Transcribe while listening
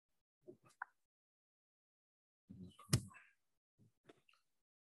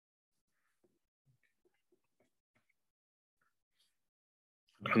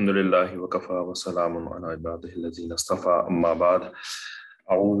الحمد لله وكفى وسلام على عباده الذين اصطفى أما بعد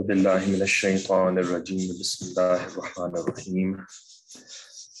أعوذ بالله من الشيطان الرجيم بسم الله الرحمن الرحيم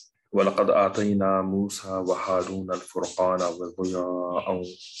ولقد آتينا موسى وهارون الفرقان وضياء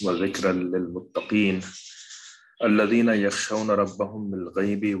وذكرا للمتقين الذين يخشون ربهم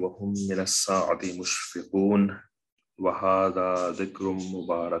بالغيب وهم من الساعة مشفقون وهذا ذكر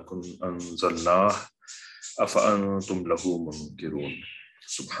مبارك أنزلناه أفأنتم له منكرون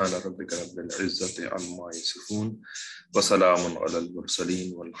سبحان ربك رب العزة عما يصفون وسلام على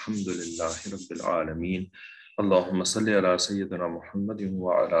المرسلين والحمد لله رب العالمين اللهم صل على سيدنا محمد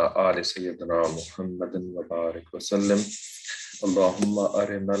وعلى آل سيدنا محمد وبارك وسلم اللهم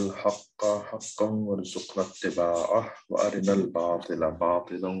أرنا الحق حقا وارزقنا اتباعه وأرنا الباطل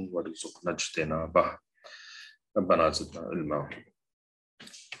باطلا وارزقنا اجتنابه ربنا زدنا علما۔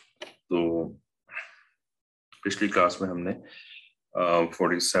 تو پچھلی کلاس میں ہم نے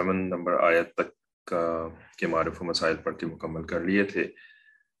 47 نمبر آیت تک کے معرف و مسائل پڑھ کے مکمل کر لیے تھے۔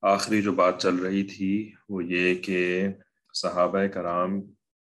 آخری جو بات چل رہی تھی وہ یہ کہ صحابہ کرام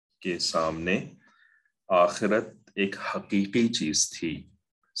کے سامنے آخرت ایک حقیقی چیز تھی،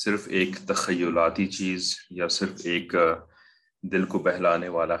 صرف ایک تخیلاتی چیز یا صرف ایک دل کو بہلانے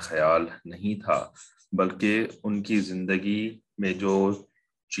والا خیال نہیں تھا، بلکہ ان کی زندگی میں جو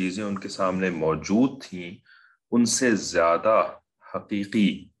چیزیں ان کے سامنے موجود تھیں ان سے زیادہ حقیقی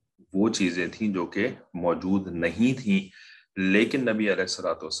وہ چیزیں تھیں جو کہ موجود نہیں تھیں، لیکن نبی علیہ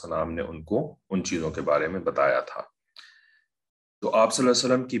الصلوۃ والسلام نے ان کو ان چیزوں کے بارے میں بتایا تھا۔ تو آپ صلی اللہ علیہ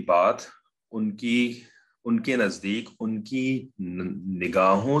وسلم کی بات ان کے نزدیک ان کی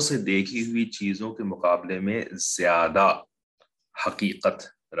نگاہوں سے دیکھی ہوئی چیزوں کے مقابلے میں زیادہ حقیقت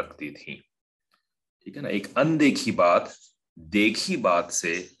رکھتی تھی، ٹھیک ہے نا۔ ایک اندیکھی بات دیکھی بات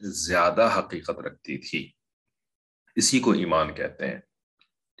سے زیادہ حقیقت رکھتی تھی، اسی کو ایمان کہتے ہیں،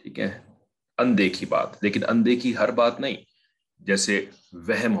 ٹھیک ہے۔ اندیکھی بات، لیکن اندیکھی ہر بات نہیں، جیسے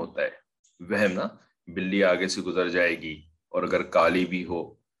وہم ہوتا ہے، وہم نا، بلی آگے سے گزر جائے گی اور اگر کالی بھی ہو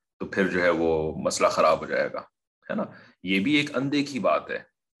تو پھر جو ہے وہ مسئلہ خراب ہو جائے گا، ہے نا۔ یہ بھی ایک اندیکھی بات ہے،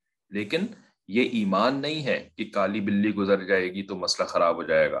 لیکن یہ ایمان نہیں ہے کہ کالی بلی گزر جائے گی تو مسئلہ خراب ہو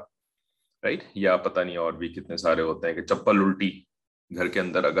جائے گا، رائٹ۔ یا پتہ نہیں اور بھی کتنے سارے ہوتے ہیں کہ چپل الٹی، گھر کے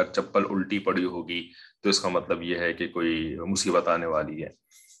اندر اگر چپل الٹی پڑی ہوگی تو اس کا مطلب یہ ہے کہ کوئی مصیبت آنے والی ہے،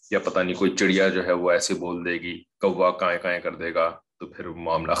 یا پتہ نہیں کوئی چڑیا جو ہے وہ ایسے بول دے گی، کوا کائیں کائیں کر دے گا تو پھر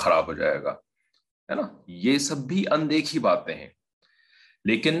معاملہ خراب ہو جائے گا، ہے نا۔ یہ سب بھی اندیکھی باتیں ہیں،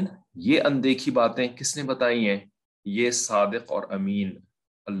 لیکن یہ اندیکھی باتیں کس نے بتائی ہیں؟ یہ صادق اور امین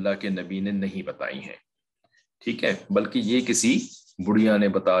اللہ کے نبی نے نہیں بتائی ہیں، ٹھیک ہے، بلکہ یہ کسی بڑھیا نے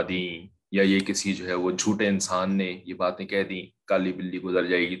بتا دیں، یا یہ کسی جو ہے وہ جھوٹے انسان نے یہ باتیں کہہ دیں، کالی بلی گزر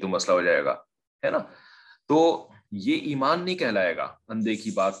جائے گی تو مسئلہ ہو جائے گا، ہے نا۔ تو یہ ایمان نہیں کہلائے گا،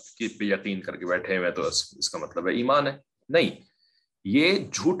 اندیکھی بات پہ یقین کر کے بیٹھے ہوئے تو اس کا مطلب ہے ایمان ہے، نہیں۔ یہ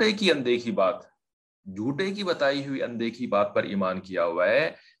جھوٹے کی اندیکھی بات، جھوٹے کی بتائی ہوئی اندیکھی بات پر ایمان کیا ہوا ہے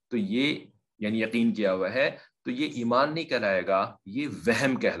تو یہ یعنی یقین کیا ہوا ہے تو یہ ایمان نہیں کہلائے گا، یہ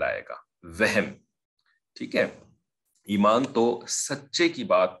وہم کہلائے گا، وہم، ٹھیک ہے۔ ایمان تو سچے کی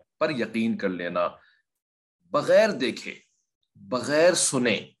بات پر یقین کر لینا، بغیر دیکھے، بغیر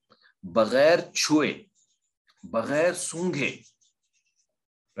سنے، بغیر چھوئے، بغیر سونگھے،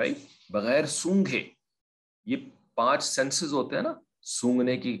 رائٹ، بغیر سونگھے۔ یہ 5 سینسز ہوتے ہیں نا،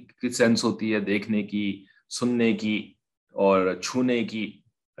 سونگھنے کی سینس ہوتی ہے، دیکھنے کی، سننے کی اور چھونے کی،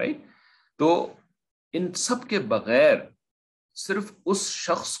 رائٹ۔ تو ان سب کے بغیر صرف اس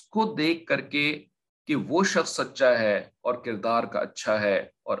شخص کو دیکھ کر کے کہ وہ شخص سچا ہے اور کردار کا اچھا ہے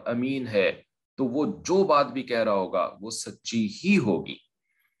اور امین ہے تو وہ جو بات بھی کہہ رہا ہوگا وہ سچی ہی ہوگی۔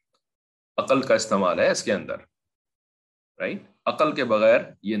 عقل کا استعمال ہے اس کے اندر، رائٹ۔ عقل کے بغیر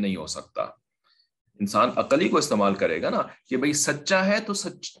یہ نہیں ہو سکتا۔ انسان عقل ہی کو استعمال کرے گا نا، کہ بھئی سچا ہے تو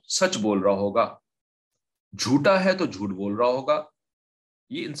سچ بول رہا ہوگا، جھوٹا ہے تو جھوٹ بول رہا ہوگا،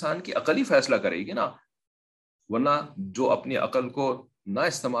 یہ انسان کی عقل ہی فیصلہ کرے گی نا۔ ورنہ جو اپنی عقل کو نہ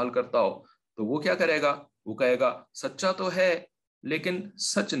استعمال کرتا ہو تو وہ کیا کرے گا؟ وہ کہے گا سچا تو ہے لیکن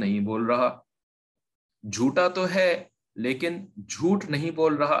سچ نہیں بول رہا، جھوٹا تو ہے لیکن جھوٹ نہیں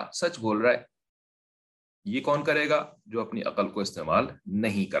بول رہا، سچ بول رہا ہے۔ یہ کون کرے گا؟ جو اپنی عقل کو استعمال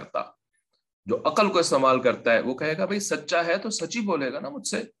نہیں کرتا۔ جو عقل کو استعمال کرتا ہے وہ کہے گا بھئی سچا ہے تو سچ ہی بولے گا نا مجھ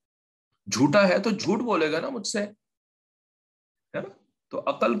سے، جھوٹا ہے تو جھوٹ بولے گا نا مجھ سے، ہے نا۔ تو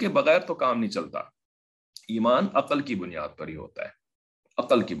عقل کے بغیر تو کام نہیں چلتا۔ ایمان عقل کی بنیاد پر ہی ہوتا ہے،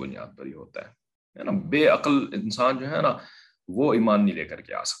 عقل کی بنیاد پر ہی ہوتا ہے نا۔ بے عقل انسان جو ہے نا وہ ایمان نہیں لے کر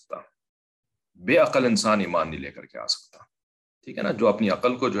کے آ سکتا، بے عقل انسان ایمان نہیں لے کر کے آ سکتا، ٹھیک ہے نا۔ جو اپنی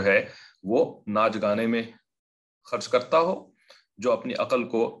عقل کو جو ہے وہ ناچ گانے میں خرچ کرتا ہو، جو اپنی عقل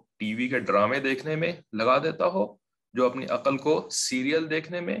کو ٹی وی کے ڈرامے دیکھنے میں لگا دیتا ہو، جو اپنی عقل کو سیریل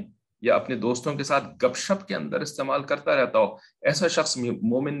دیکھنے میں یا اپنے دوستوں کے ساتھ گپ شپ کے اندر استعمال کرتا رہتا ہو، ایسا شخص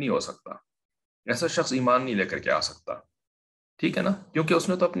مومن نہیں ہو سکتا، ایسا شخص ایمان نہیں لے کر کے آ سکتا، ٹھیک ہے نا، کیونکہ اس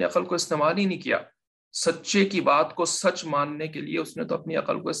نے تو اپنی عقل کو استعمال ہی نہیں کیا. سچے کی بات کو سچ ماننے کے لیے اس نے تو اپنی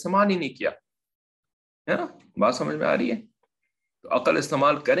عقل کو استعمال ہی نہیں کیا، ہے نا. بات سمجھ میں آ رہی ہے؟ تو عقل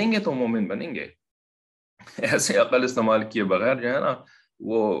استعمال کریں گے تو مومن بنیں گے. ایسے عقل استعمال کیے بغیر جو ہے نا،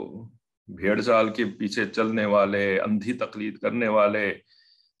 وہ بھیڑ چال کے پیچھے چلنے والے، اندھی تقلید کرنے والے،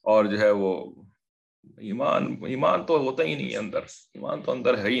 اور جو ہے وہ ایمان تو ہوتا ہی نہیں ہے اندر، ایمان تو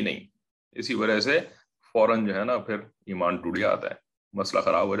اندر ہے ہی نہیں. اسی وجہ سے فوراً جو ہے نا پھر ایمان ٹوٹ جاتا ہے، مسئلہ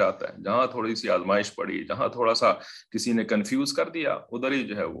خراب ہو جاتا ہے. جہاں تھوڑی سی آزمائش پڑی، جہاں تھوڑا سا کسی نے کنفیوز کر دیا، ادھر ہی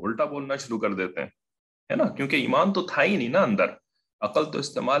جو ہے وہ الٹا بولنا شروع کر دیتے ہیں، ہے نا. کیونکہ ایمان تو تھا ہی نہیں نا اندر، عقل تو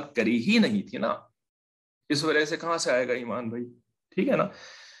استعمال کری ہی نہیں تھی نا. اس وجہ سے کہاں سے آئے گا ایمان بھائی؟ ٹھیک ہے نا.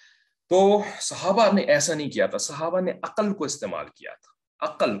 تو صحابہ نے ایسا نہیں کیا تھا، صحابہ نے عقل کو استعمال کیا تھا،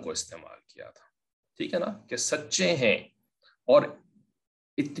 عقل کو استعمال کیا تھا. ٹھیک ہے نا، کہ سچے ہیں اور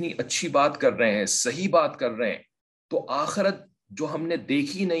اتنی اچھی بات کر رہے ہیں، صحیح بات کر رہے ہیں، تو آخرت جو ہم نے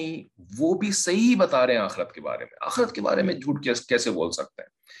دیکھی نہیں وہ بھی صحیح بتا رہے ہیں. آخرت کے بارے میں، آخرت کے بارے میں جھوٹ کیسے بول سکتے ہیں؟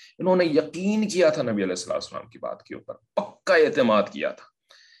 انہوں نے یقین کیا تھا نبی علیہ السلام کی بات کے اوپر، پکا اعتماد کیا تھا.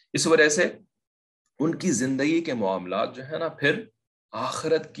 اس وجہ سے ان کی زندگی کے معاملات جو ہے نا پھر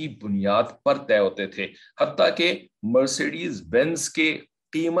آخرت کی بنیاد پر طے ہوتے تھے. حتیٰ کہ مرسیڈیز بینز کے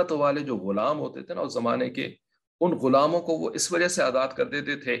قیمت والے جو غلام ہوتے تھے نا اس زمانے کے، ان غلاموں کو وہ اس وجہ سے آزاد کر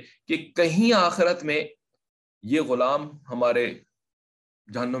دیتے تھے کہ کہیں آخرت میں یہ غلام ہمارے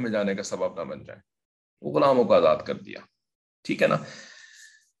جہنم میں جانے کا سبب نہ بن جائے. وہ غلاموں کو آزاد کر دیا. ٹھیک ہے نا.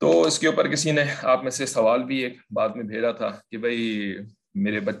 تو اس کے اوپر کسی نے آپ میں سے سوال بھی ایک بعد میں بھیجا تھا کہ بھائی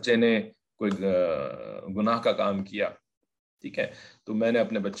میرے بچے نے کوئی گناہ کا کام کیا، ٹھیک ہے، تو میں نے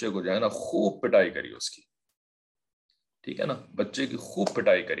اپنے بچے کو جو ہے نا خوب پٹائی کری اس کی. ٹھیک ہے نا، بچے کی خوب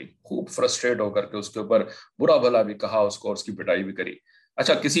پٹائی کری، خوب فرسٹریٹ ہو کر کے اس کے اوپر برا بھلا بھی کہا اس کو، اور اس کی پٹائی بھی کری.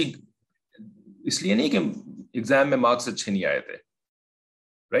 اچھا، کسی اس لیے نہیں کہ ایگزام میں مارکس اچھے نہیں آئے تھے،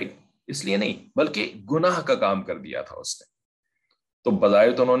 رائٹ، اس لیے نہیں، بلکہ گناہ کا کام کر دیا تھا اس نے. تو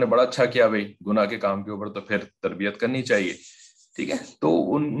بظاہر تو انہوں نے بڑا اچھا کیا بھائی، گناہ کے کام کے اوپر تو پھر تربیت کرنی چاہیے. ٹھیک ہے.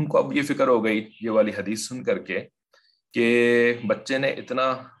 تو ان کو اب یہ فکر ہو گئی یہ والی حدیث سن کر کے کہ بچے نے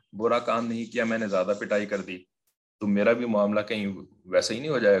اتنا برا کام نہیں کیا، میں نے زیادہ پٹائی کر دی، تو میرا بھی معاملہ کہیں ویسا ہی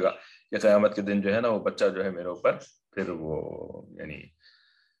نہیں ہو جائے گا کہ قیامت کے دن جو ہے نا وہ بچہ جو ہے میرے اوپر پھر وہ یعنی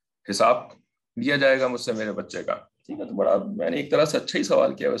حساب لیا جائے گا مجھ سے میرے بچے کا. ٹھیک ہے. تو بڑا میں نے ایک طرح سے اچھا ہی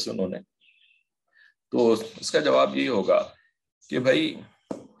سوال کیا ویسے انہوں نے. تو اس کا جواب یہی ہوگا کہ بھائی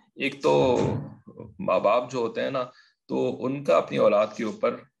ایک تو ماں باپ جو ہوتے ہیں نا، تو ان کا اپنی اولاد کے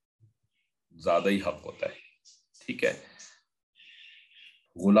اوپر زیادہ ہی حق ہوتا ہے. ٹھیک ہے.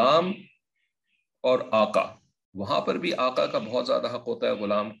 غلام اور آقا، وہاں پر بھی آقا کا بہت زیادہ حق ہوتا ہے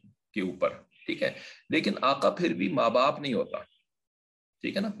غلام کے اوپر. ٹھیک ہے. لیکن آقا پھر بھی ماں باپ نہیں ہوتا.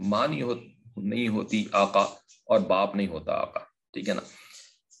 ٹھیک ہے نا. ماں نہیں ہوتی آقا، اور باپ نہیں ہوتا آقا. ٹھیک ہے نا.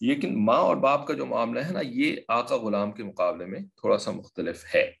 لیکن ماں اور باپ کا جو معاملہ ہے نا، یہ آقا غلام کے مقابلے میں تھوڑا سا مختلف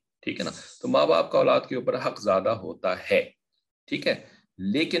ہے. ٹھیک ہے نا. تو ماں باپ کا اولاد کے اوپر حق زیادہ ہوتا ہے. ٹھیک ہے.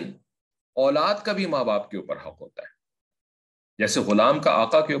 لیکن اولاد کا بھی ماں باپ کے اوپر حق ہوتا ہے. جیسے غلام کا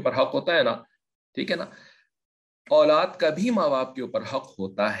آقا کے اوپر حق ہوتا ہے نا، ٹھیک ہے نا، اولاد کا بھی ماں باپ کے اوپر حق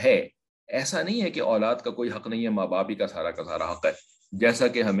ہوتا ہے. ایسا نہیں ہے کہ اولاد کا کوئی حق نہیں ہے، ماں باپ ہی کا سارا حق ہے. جیسا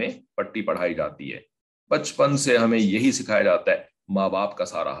کہ ہمیں پٹی پڑھائی جاتی ہے، بچپن سے ہمیں یہی سکھایا جاتا ہے ماں باپ کا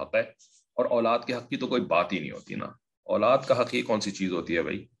سارا حق ہے، اور اولاد کے حق کی تو کوئی بات ہی نہیں ہوتی نا. اولاد کا حق ہی کون سی چیز ہوتی ہے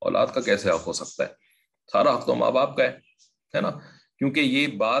بھائی؟ اولاد کا کیسے حق ہو سکتا ہے؟ سارا حق تو ماں باپ کا ہے نا. کیونکہ یہ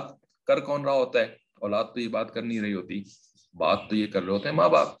بات کر کون رہا ہوتا ہے؟ اولاد تو یہ بات کر نہیں رہی ہوتی، بات تو یہ کر رہے ہوتے ہیں ماں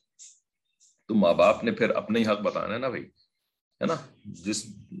باپ. تو ماں باپ نے پھر اپنے ہی حق بتانا ہے نا بھائی، ہے نا.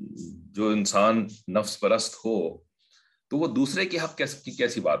 جو انسان نفس پرست ہو تو وہ دوسرے کے حق کی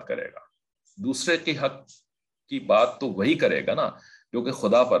کیسی بات کرے گا؟ دوسرے کے حق کی بات تو وہی کرے گا نا جو کہ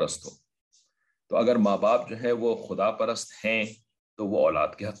خدا پرست ہو. تو اگر ماں باپ جو ہے وہ خدا پرست ہیں تو وہ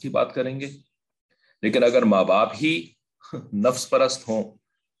اولاد کے حق کی بات کریں گے. لیکن اگر ماں باپ ہی نفس پرست ہوں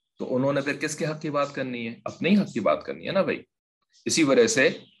تو انہوں نے پھر کس کے حق کی بات کرنی ہے؟ اپنے ہی حق کی بات کرنی ہے نا بھائی. اسی وجہ سے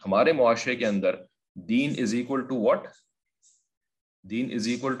ہمارے معاشرے کے اندر دین is equal to what? Then is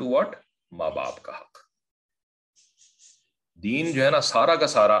equal to what? ماں باپ کا حق. دین جو ہے نا سارا کا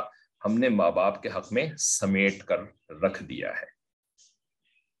سارا ہم نے ماں باپ کے حق میں سمیٹ کر رکھ دیا ہے.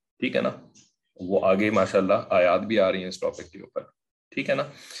 ٹھیک ہے نا. وہ آگے ماشاءاللہ آیات بھی آ رہی ہیں اس ٹاپک کے اوپر. ٹھیک ہے نا.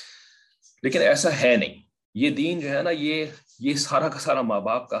 لیکن ایسا ہے نہیں. یہ دین جو ہے نا یہ سارا کا سارا ماں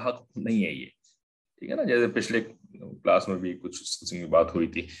باپ کا حق نہیں ہے یہ. ٹھیک ہے نا. جیسے پچھلے کلاس میں بھی کچھ اس قسم کی بات ہوئی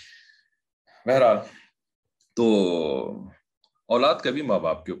تھی. بہرحال تو اولاد کا بھی ماں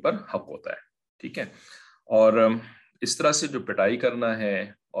باپ کے اوپر حق ہوتا ہے, ٹھیک ہے. اور اس طرح سے جو پٹائی کرنا ہے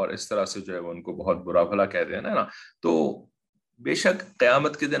اور اس طرح سے جو ہے وہ ان کو بہت برا بھلا کہہ دینا ہے نا, تو بے شک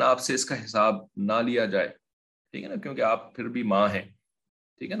قیامت کے دن آپ سے اس کا حساب نہ لیا جائے, ٹھیک ہے نا, کیونکہ آپ پھر بھی ماں ہیں,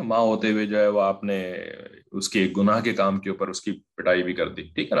 ٹھیک ہے نا. ماں ہوتے ہوئے جو ہے وہ آپ نے اس کے گناہ کے کام کے اوپر اس کی پٹائی بھی کر دی,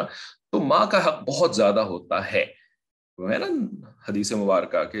 ٹھیک ہے نا. تو ماں کا حق بہت زیادہ ہوتا ہے. وہ ہے نا حدیث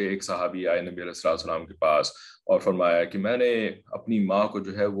مبارکہ کہ ایک صحابی آئے نبی علیہ السلام کے پاس اور فرمایا کہ میں نے اپنی ماں کو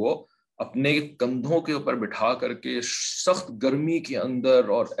جو ہے وہ اپنے کندھوں کے اوپر بٹھا کر کے سخت گرمی کے اندر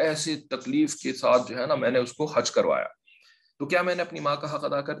اور ایسی تکلیف کے ساتھ جو ہے نا میں نے اس کو حج کروایا. تو کیا میں نے اپنی ماں کا حق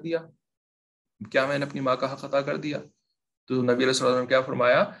ادا کر دیا؟ کیا میں نے اپنی ماں کا حق ادا کر دیا؟ تو نبی علیہ السلام نے کیا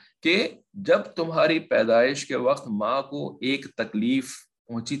فرمایا کہ جب تمہاری پیدائش کے وقت ماں کو ایک تکلیف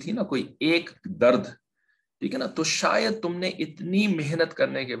پہنچی تھی نا, کوئی ایک درد, ٹھیک ہے نا, تو شاید تم نے اتنی محنت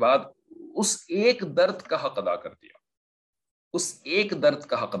کرنے کے بعد اس ایک درد کا حق ادا کر دیا, اس ایک درد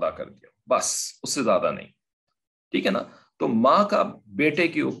کا حق ادا کر دیا, بس اس سے زیادہ نہیں, ٹھیک ہے نا. تو ماں کا بیٹے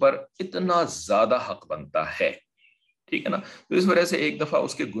کے اوپر اتنا زیادہ حق بنتا ہے, ٹھیک ہے نا. تو اس وجہ سے ایک دفعہ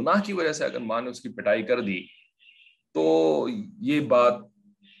اس کے گناہ کی وجہ سے اگر ماں نے اس کی پٹائی کر دی تو یہ بات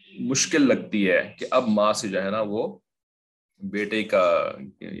مشکل لگتی ہے کہ اب ماں سے جو ہے نا وہ بیٹے کا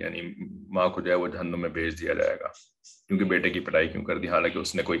یعنی ماں کو جو ہے وہ جہنم میں بھیج دیا جائے گا, کیونکہ بیٹے کی پٹائی کیوں کر دی, حالانکہ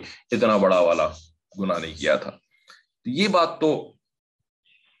اس نے کوئی اتنا بڑا والا گناہ نہیں کیا تھا. تو یہ بات تو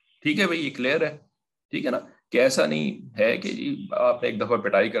ٹھیک ہے بھائی, یہ کلیئر ہے, ٹھیک ہے نا, کہ ایسا نہیں ہے کہ آپ نے ایک دفعہ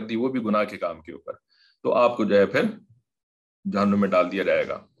پٹائی کر دی وہ بھی گناہ کے کام کے اوپر, تو آپ کو جو ہے پھر جہنم میں ڈال دیا جائے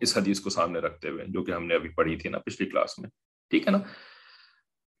گا, اس حدیث کو سامنے رکھتے ہوئے جو کہ ہم نے ابھی پڑھی تھی نا پچھلی کلاس میں, ٹھیک ہے نا.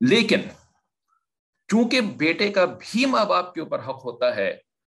 لیکن چونکہ بیٹے کا بھی ماں باپ کے اوپر حق ہوتا ہے,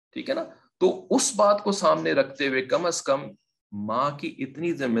 ٹھیک ہے نا, تو اس بات کو سامنے رکھتے ہوئے کم از کم ماں کی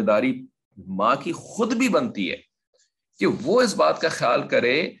اتنی ذمہ داری ماں کی خود بھی بنتی ہے کہ وہ اس بات کا خیال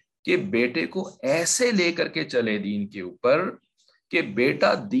کرے کہ بیٹے کو ایسے لے کر کے چلے دین کے اوپر کہ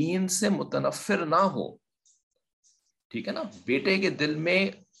بیٹا دین سے متنفر نہ ہو, ٹھیک ہے نا. بیٹے کے دل میں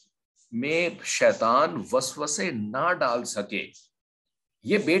شیطان وسوسے نہ ڈال سکے,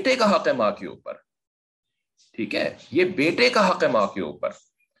 یہ بیٹے کا حق ہے ماں کے اوپر, ٹھیک ہے, یہ بیٹے کا حق ہے ماں کے اوپر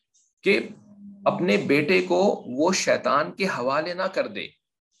کہ اپنے بیٹے کو وہ شیطان کے حوالے نہ کر دے.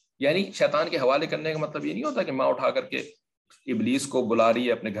 یعنی شیطان کے حوالے کرنے کا مطلب یہ نہیں ہوتا کہ ماں اٹھا کر کے ابلیس کو بلا رہی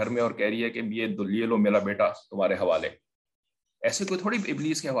ہے اپنے گھر میں اور کہہ رہی ہے کہ یہ لو میرا بیٹا تمہارے حوالے. ایسے کوئی تھوڑی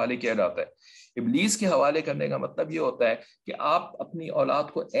ابلیس کے حوالے کیا جاتا ہے. ابلیس کے حوالے کرنے کا مطلب یہ ہوتا ہے کہ آپ اپنی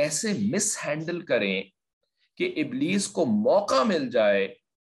اولاد کو ایسے مس ہینڈل کریں کہ ابلیس کو موقع مل جائے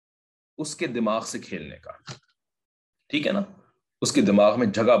اس کے دماغ سے کھیلنے کا, ٹھیک ہے نا, اس کے دماغ میں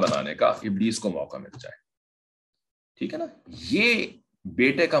جگہ بنانے کا ابلیس کو موقع مل جائے, ٹھیک ہے نا. یہ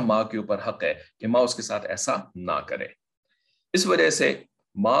بیٹے کا ماں کے اوپر حق ہے کہ ماں اس کے ساتھ ایسا نہ کرے. اس وجہ سے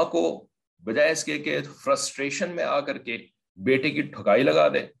ماں کو بجائے اس کے کہ فرسٹریشن میں آ کر کے بیٹے کی ٹھکائی لگا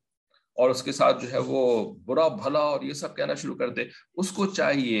دے اور اس کے ساتھ جو ہے وہ برا بھلا اور یہ سب کہنا شروع کر دے, اس کو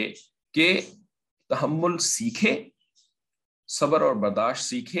چاہیے کہ تحمل سیکھے, صبر اور برداشت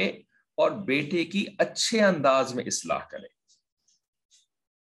سیکھے اور بیٹے کی اچھے انداز میں اصلاح کرے,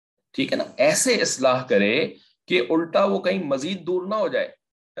 ٹھیک ہے نا. ایسے اصلاح کرے کہ الٹا وہ کہیں مزید دور نہ ہو جائے,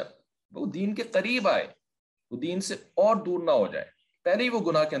 وہ دین کے قریب آئے, وہ دین سے اور دور نہ ہو جائے. پہلے ہی وہ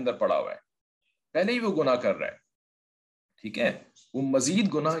گناہ کے اندر پڑا ہوا ہے, پہلے ہی وہ گناہ کر رہا ہے, ٹھیک ہے. وہ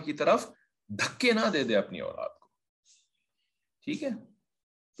مزید گناہ کی طرف دھکے نہ دے اپنی اولاد کو, ٹھیک ہے.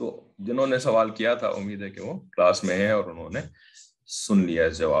 تو جنہوں نے سوال کیا تھا امید ہے کہ وہ کلاس میں ہیں اور انہوں نے سن لیا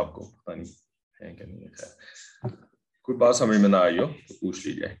اس جواب کو, پتہ نہیں ہے کہ نہیں ہے. کوئی بات سمجھ میں نہ آئی ہو تو پوچھ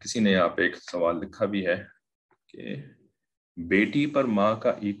لیجیے. کسی نے یہاں پہ ایک سوال لکھا بھی ہے کہ بیٹی پر ماں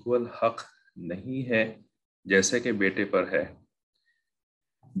کا ایکول حق نہیں ہے جیسے کہ بیٹے پر ہے.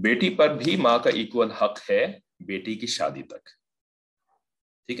 بیٹی پر بھی ماں کا ایکول حق ہے بیٹی کی شادی تک,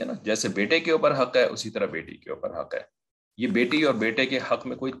 ٹھیک ہے نا. جیسے بیٹے کے اوپر حق ہے اسی طرح بیٹی کے اوپر حق ہے. یہ بیٹی اور بیٹے کے حق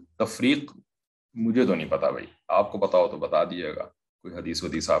میں کوئی تفریق مجھے تو نہیں پتا بھائی, آپ کو پتا ہو تو بتا دیجیے گا. کوئی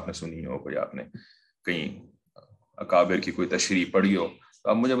حدیث آپ نے سنی ہو, کوئی آپ نے کہیں اکابر کی کوئی تشریح پڑھی ہو تو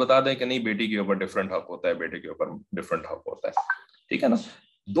آپ مجھے بتا دیں کہ نہیں بیٹی کے اوپر ڈفرنٹ حق ہوتا ہے, بیٹے کے اوپر ڈفرنٹ حق ہوتا ہے, ٹھیک ہے نا.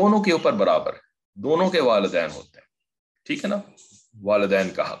 دونوں کے اوپر برابر, دونوں کے والدین ہوتے ہیں, ٹھیک ہے نا. والدین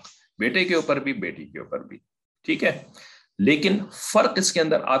کا حق بیٹے کے اوپر بھی بیٹی کے اوپر بھی, ٹھیک ہے. لیکن فرق اس کے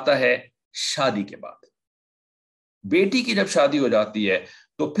اندر آتا ہے شادی کے بعد. بیٹی کی جب شادی ہو جاتی ہے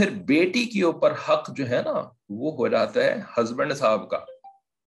تو پھر بیٹی کے اوپر حق جو ہے نا وہ ہو جاتا ہے ہسبینڈ صاحب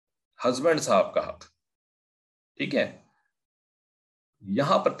کا حق, ٹھیک ہے.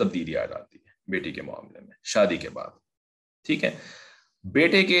 یہاں پر تبدیلی آ جاتی ہے. بیٹی کے معاملے میں شادی کے بعد. ٹھیک ہے,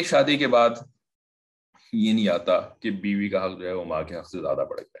 بیٹے کے شادی کے بعد یہ نہیں آتا کہ بیوی کا حق جو ہے وہ ماں کے حق سے زیادہ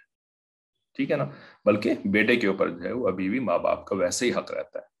بڑھ گیا ہے, ٹھیک ہے نا, بلکہ بیٹے کے اوپر جو ہے وہ ابھی بھی ماں باپ کا ویسے ہی حق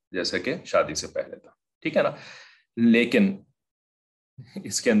رہتا ہے جیسے کہ شادی سے پہلے تھا, ٹھیک ہے نا. لیکن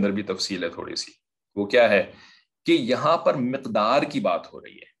اس کے اندر بھی تفصیل ہے تھوڑی سی. وہ کیا ہے کہ یہاں پر مقدار کی بات ہو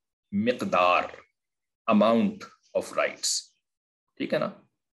رہی ہے, مقدار, اماؤنٹ آف رائٹس, ٹھیک ہے نا,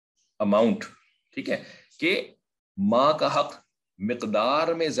 اماؤنٹ, ٹھیک ہے, کہ ماں کا حق مقدار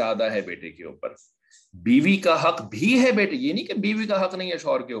میں زیادہ ہے بیٹے کے اوپر, بیوی کا حق بھی ہے بیٹے, یہ نہیں کہ بیوی کا حق نہیں ہے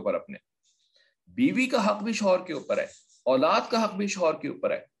شوہر کے اوپر, اپنے بیوی کا حق بھی شوہر کے اوپر ہے, اولاد کا حق بھی شوہر کے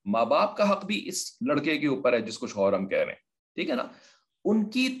اوپر ہے, ماں باپ کا حق بھی اس لڑکے کے اوپر ہے جس کو شوہر ہم کہہ رہے ہیں, ٹھیک ہے نا.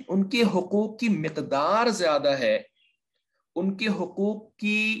 ان کے حقوق کی مقدار زیادہ ہے, ان کے حقوق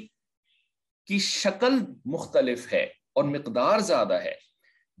کی شکل مختلف ہے اور مقدار زیادہ ہے.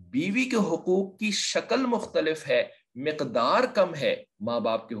 بیوی کے حقوق کی شکل مختلف ہے, مقدار کم ہے ماں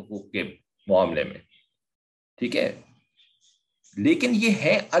باپ کے حقوق کے معاملے میں, ٹھیک ہے, لیکن یہ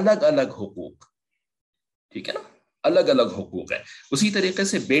ہے الگ الگ حقوق, ٹھیک ہے نا, الگ الگ حقوق ہیں. اسی طریقے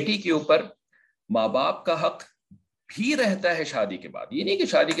سے بیٹی کے اوپر ماں باپ کا حق بھی رہتا ہے شادی کے بعد. یہ نہیں کہ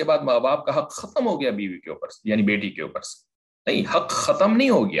شادی کے بعد ماں باپ کا حق ختم ہو گیا بیوی کے اوپر یعنی بیٹی کے اوپر سے, نہیں, حق ختم نہیں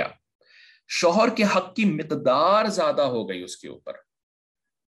ہو گیا, شوہر کے حق کی مقدار زیادہ ہو گئی اس کے اوپر.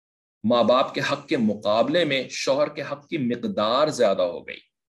 ماں باپ کے حق کے مقابلے میں شوہر کے حق کی مقدار زیادہ ہو گئی,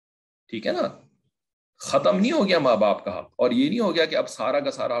 ٹھیک ہے نا. ختم نہیں ہو گیا ماں باپ کا حق, اور یہ نہیں ہو گیا کہ اب سارا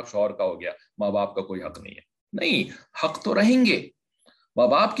کا سارا حق شوہر کا ہو گیا, ماں باپ کا کوئی حق نہیں ہے. نہیں, حق تو رہیں گے, ماں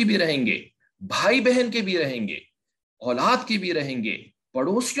باپ کی بھی رہیں گے, بھائی بہن کے بھی رہیں گے, اولاد کے بھی رہیں گے,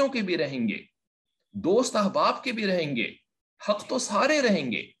 پڑوسیوں کے بھی رہیں گے, دوست احباب کے بھی رہیں گے. حق تو سارے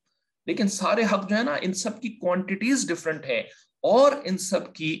رہیں گے, لیکن سارے حق جو ہے نا, ان سب کی کوانٹیٹیز ڈفرنٹ ہیں اور ان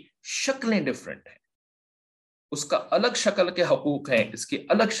سب کی شکلیں ڈفرنٹ ہیں. اس کا الگ شکل کے حقوق ہیں, اس کے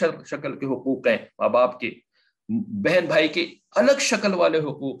الگ شکل کے حقوق ہیں, ماں باپ کے, بہن بھائی کے الگ شکل والے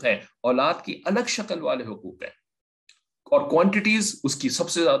حقوق ہیں, اولاد کی الگ شکل والے حقوق ہیں, اور کوانٹیٹیز اس کی سب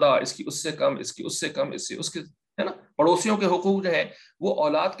سے زیادہ, اس کی اس سے کم, اس کی اس سے کم, اس سے اس کے, ہے نا. پڑوسیوں کے حقوق جو ہیں وہ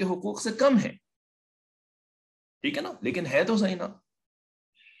اولاد کے حقوق سے کم ہیں, ٹھیک ہے نا, لیکن ہے تو صحیح نا,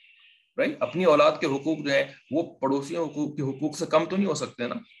 رائٹ. اپنی اولاد کے حقوق جو ہیں وہ پڑوسیوں کے حقوق سے کم تو نہیں ہو سکتے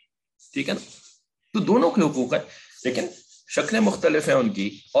نا, ٹھیک ہے نا. تو دونوں کے حقوق ہیں, لیکن شکلیں مختلف ہیں ان کی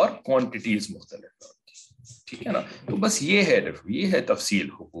اور کوانٹیٹیز مختلف ہیں ان کی, ٹھیک ہے نا. تو بس یہ ہے تفصیل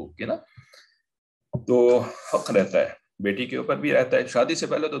حقوق کی نا. تو حق رہتا ہے بیٹی کے اوپر بھی رہتا ہے, شادی سے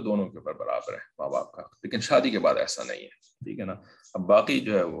پہلے تو دونوں کے اوپر برابر ہے ماں باپ کا, لیکن شادی کے بعد ایسا نہیں ہے, ٹھیک ہے نا. اب باقی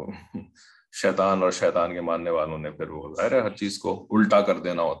جو ہے وہ شیطان اور شیطان کے ماننے والوں نے پھر وہ ظاہر ہے ہر چیز کو الٹا کر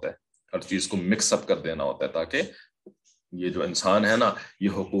دینا ہوتا ہے, ہر چیز کو مکس اپ کر دینا ہوتا ہے تاکہ یہ جو انسان ہے نا یہ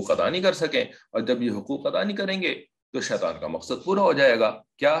حقوق ادا نہیں کر سکیں, اور جب یہ حقوق ادا نہیں کریں گے تو شیطان کا مقصد پورا ہو جائے گا.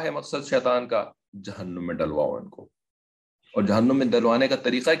 کیا ہے مقصد شیطان کا؟ جہنم میں ڈلواؤ ان کو. اور جہنم میں ڈلوانے کا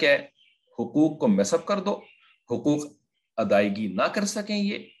طریقہ کیا ہے؟ حقوق کو میس اپ کر دو, حقوق ادائیگی نہ کر سکیں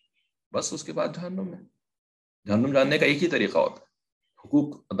یہ, بس اس کے بعد جہنم جاننے کا ایک ہی طریقہ ہوتا ہے,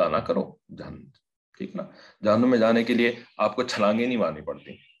 حقوق ادا نہ کرو جہنم, ٹھیک نا. جہنم میں جانے کے لیے آپ کو چھلانگیں نہیں مارنی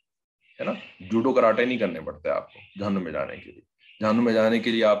پڑتی, ہے نا, جوڈو کراٹے نہیں کرنے پڑتے آپ کو جہنم میں جانے کے لیے. جہنم میں جانے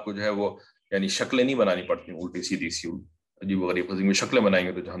کے لیے آپ کو جو ہے وہ یعنی شکلیں نہیں بنانی پڑتی الٹی سیدھی سی عجیب و غریب قسم کی شکلیں بنائیں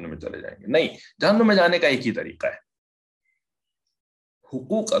گے تو جہنم میں چلے جائیں گے. نہیں, جہنم میں جانے کا ایک ہی طریقہ ہے,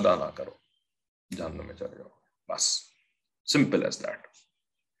 حقوق ادا نہ کرو جہنم میں چلے جاؤ, بس سمپل ایز دیٹ,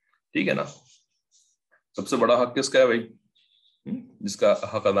 ٹھیک ہے نا. سب سے بڑا حق کس کا ہے بھائی؟ جس کا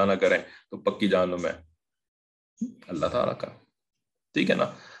حق ادا نہ کریں تو پکی جہنم ہے اللہ تعالیٰ کا, ٹھیک ہے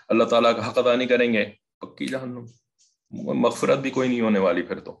نا. اللہ تعالیٰ کا حق ادا نہیں کریں گے پکی جہنم, مغفرت بھی کوئی نہیں ہونے والی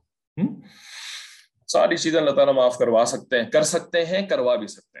پھر تو. ساری چیزیں اللہ تعالیٰ معاف کروا سکتے ہیں, کر سکتے ہیں, کروا بھی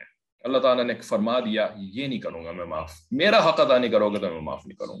سکتے ہیں. اللہ تعالیٰ نے فرما دیا یہ نہیں کروں گا میں معاف, میرا حق ادا نہیں کرو گے تو میں معاف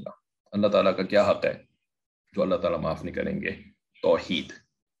نہیں کروں گا. اللہ تعالیٰ کا کیا حق ہے جو اللہ تعالیٰ معاف نہیں کریں گے؟ توحید.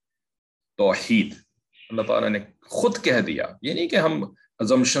 اللہ تعالیٰ نے خود کہہ دیا, یہ نہیں کہ ہم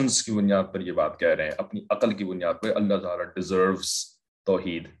assumptions کی بنیاد پر یہ بات کہہ رہے ہیں, اپنی عقل کی بنیاد پر. اللہ تعالیٰ deserves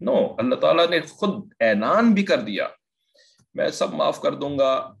توحید. نو, اللہ تعالیٰ نے خود اعلان بھی کر دیا میں سب معاف کر دوں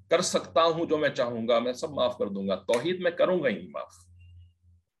گا, کر سکتا ہوں جو میں چاہوں گا, میں سب معاف کر دوں گا. توحید میں کروں گا ہی نہیں معاف.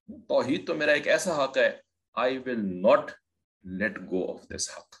 توحید تو میرا ایک ایسا حق ہے, I will not let go of this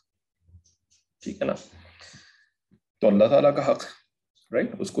حق, ٹھیک ہے نا. تو اللہ تعالیٰ کا حق,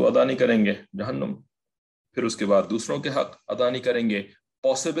 رائٹ, اس کو ادا نہیں کریں گے جہنم. پھر اس کے بعد دوسروں کے حق ادا نہیں کریں گے,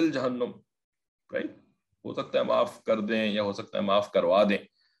 پاسبل جہنم, رائٹ. ہو سکتا ہے معاف کر دیں یا ہو سکتا ہے معاف کروا دیں,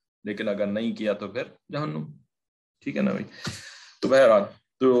 لیکن اگر نہیں کیا تو پھر جہنم, ٹھیک ہے نا بھائی. تو بہرحال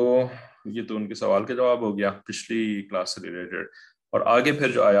تو یہ تو ان کے سوال کا جواب ہو گیا پچھلی کلاس سے ریلیٹڈ، اور آگے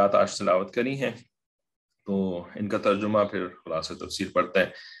پھر جو آیات آج تلاوت کری ہیں تو ان کا ترجمہ پھر خلاصہ تفسیر پڑھتے ہیں۔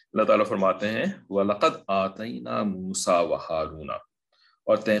 اللہ تعالیٰ فرماتے ہیں وَلَقَدْ آتَيْنَا مُوسَىٰ وَهَارُونَ،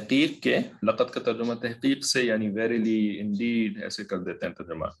 اور تحقیق کے، لقد کا ترجمہ تحقیق سے یعنی ویریلی، انڈیڈ ایسے کر دیتے ہیں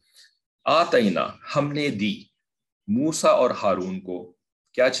ترجمہ۔ آتینا ہم نے دی، موسیٰ اور ہارون کو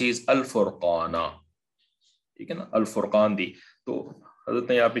کیا چیز؟ الفرقانہ، ٹھیک ہے نا، الفرقان دی۔ تو حضرت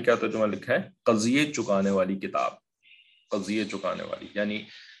نے یہاں پہ کیا ترجمہ لکھا ہے؟ قضیے چکانے والی کتاب، قضیے چکانے والی یعنی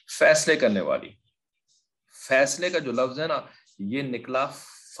فیصلے کرنے والی۔ فیصلے کا جو لفظ ہے نا یہ نکلا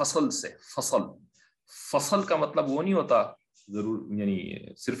فصل سے، فصل، فصل کا مطلب وہ نہیں ہوتا ضرور، یعنی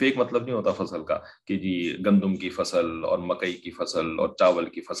صرف ایک مطلب نہیں ہوتا فصل کا کہ جی گندم کی فصل اور مکئی کی فصل اور چاول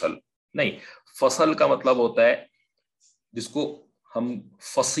کی فصل، نہیں، فصل کا مطلب ہوتا ہے جس کو ہم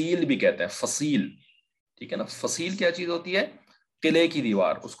فصیل بھی کہتے ہیں، فصیل، ٹھیک ہے نا۔ فصیل کیا چیز ہوتی ہے؟ قلعے کی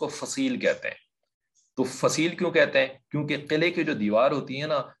دیوار، اس کو فصیل کہتے ہیں۔ تو فصیل کیوں کہتے ہیں؟ کیونکہ قلعے کی جو دیوار ہوتی ہے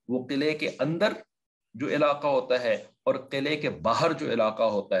نا وہ قلعے کے اندر جو علاقہ ہوتا ہے اور قلعے کے باہر جو علاقہ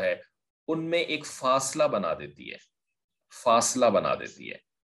ہوتا ہے ان میں ایک فاصلہ بنا دیتی ہے، فاصلہ بنا دیتی ہے،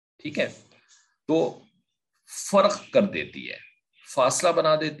 ٹھیک ہے، تو فرق کر دیتی ہے، فاصلہ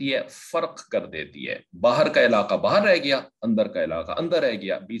بنا دیتی ہے، فرق کر دیتی ہے۔ باہر کا علاقہ باہر رہ گیا، اندر کا علاقہ اندر رہ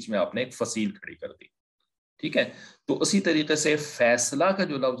گیا، بیچ میں آپ نے ایک فصیل کھڑی کر دی، ٹھیک ہے۔ تو اسی طریقے سے فیصلہ کا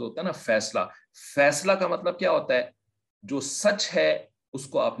جو لفظ ہوتا ہے نا، فیصلہ، فیصلہ کا مطلب کیا ہوتا ہے؟ جو سچ ہے اس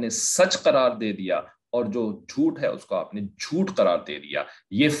کو آپ نے سچ قرار دے دیا اور جو جھوٹ ہے اس کو آپ نے جھوٹ قرار دے دیا،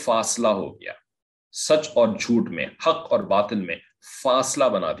 یہ فاصلہ ہو گیا۔ سچ اور جھوٹ میں، حق اور باطل میں فاصلہ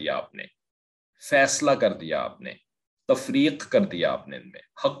بنا دیا آپ نے، فیصلہ کر دیا آپ نے، تفریق کر دیا آپ نے، ان میں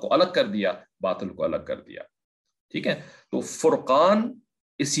حق کو الگ کر دیا، باطل کو الگ کر دیا، ٹھیک ہے۔ تو فرقان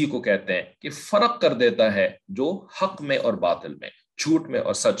اسی کو کہتے ہیں کہ فرق کر دیتا ہے جو حق میں اور باطل میں، جھوٹ میں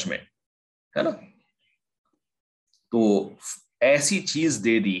اور سچ میں، ہے نا۔ تو ایسی چیز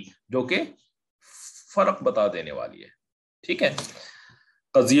دے دی جو کہ فرق بتا دینے والی ہے، ٹھیک ہے۔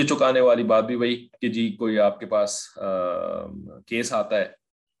 قضیے چکانے والی بات بھی وہی کہ جی کوئی آپ کے پاس کیس آتا ہے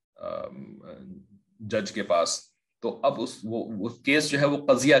جج کے پاس، تو اب وہ کیس جو ہے وہ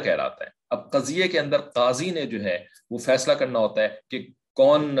قضیہ کہلاتا ہے۔ اب قضیے کے اندر قاضی نے جو ہے وہ فیصلہ کرنا ہوتا ہے کہ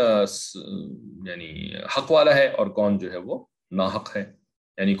کون یعنی حق والا ہے اور کون جو ہے وہ ناحق ہے،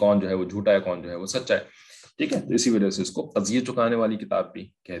 یعنی کون جو ہے وہ جھوٹا ہے، کون جو ہے وہ سچا ہے، ٹھیک ہے۔ تو اسی وجہ سے اس کو قضیے چکانے والی کتاب بھی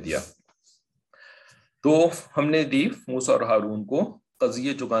کہہ دیا۔ تو ہم نے دی موسیٰ اور ہارون کو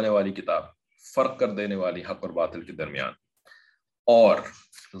قضیے چکانے والی کتاب، فرق کر دینے والی حق اور باطل کے درمیان، اور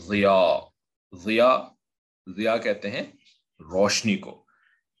ضیاء، ضیاء، ضیاء کہتے ہیں روشنی کو،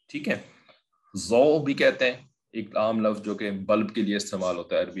 ٹھیک ہے۔ ضوء بھی کہتے ہیں، ایک عام لفظ جو کہ بلب کے لیے استعمال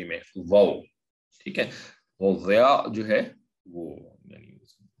ہوتا ہے عربی میں، ضوء، ٹھیک ہے۔ وہ ضیاء جو ہے وہ یعنی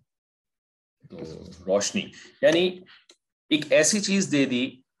تو روشنی، یعنی ایک ایسی چیز دے دی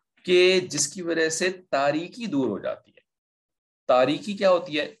کہ جس کی وجہ سے تاریکی دور ہو جاتی ہے۔ تاریکی کیا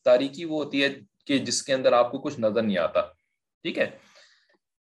ہوتی ہے؟ تاریکی وہ ہوتی ہے کہ جس کے اندر آپ کو کچھ نظر نہیں آتا، ٹھیک ہے۔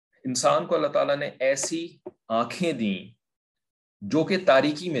 انسان کو اللہ تعالیٰ نے ایسی آنکھیں دیں جو کہ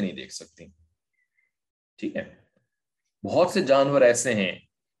تاریکی میں نہیں دیکھ سکتی، ٹھیک ہے۔ بہت سے جانور ایسے ہیں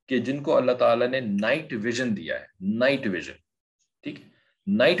کہ جن کو اللہ تعالیٰ نے نائٹ ویژن دیا ہے، نائٹ ویژن، ٹھیک ہے۔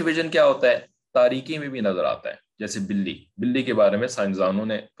 نائٹ ویژن کیا ہوتا ہے؟ تاریکی میں بھی نظر آتا ہے، جیسے بلی، بلی کے بارے میں سائنسدانوں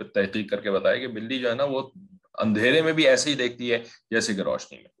نے تحقیق کر کے بتایا کہ بلی جو ہے نا وہ اندھیرے میں بھی ایسے ہی دیکھتی ہے جیسے کہ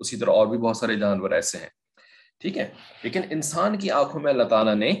روشنی میں۔ اسی طرح اور بھی بہت سارے جانور ایسے ہیں، ٹھیک ہے۔ لیکن انسان کی آنکھوں میں اللہ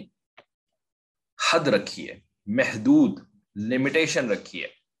تعالیٰ نے حد رکھی ہے، محدود، لمیٹیشن رکھی ہے،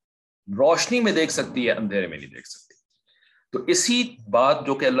 روشنی میں دیکھ سکتی ہے، اندھیرے میں نہیں دیکھ سکتی۔ تو اسی بات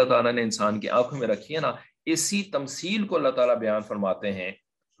جو کہ اللہ تعالیٰ نے انسان کی آنکھوں میں رکھی ہے نا، اسی تمثیل کو اللہ تعالیٰ بیان فرماتے ہیں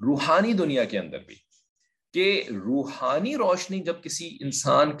روحانی دنیا کے اندر بھی، کہ روحانی روشنی جب کسی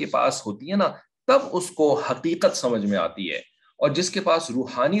انسان کے پاس ہوتی ہے نا تب اس کو حقیقت سمجھ میں آتی ہے، اور جس کے پاس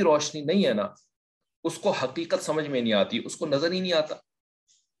روحانی روشنی نہیں ہے نا اس کو حقیقت سمجھ میں نہیں آتی، اس کو نظر ہی نہیں آتا،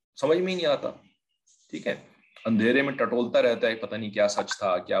 سمجھ میں ہی نہیں آتا، ٹھیک ہے۔ اندھیرے میں ٹٹولتا رہتا ہے، پتہ نہیں کیا سچ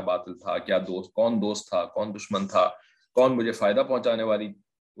تھا، کیا باطل تھا، کیا دوست تھا، کون دشمن تھا، کون مجھے فائدہ پہنچانے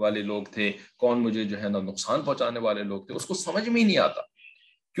والے لوگ تھے، کون مجھے جو ہے نا نقصان پہنچانے والے لوگ تھے، اس کو سمجھ میں ہی نہیں آتا،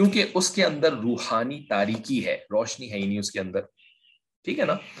 کیونکہ اس کے اندر روحانی تاریکی ہے، روشنی ہے ہی نہیں اس کے اندر، ٹھیک ہے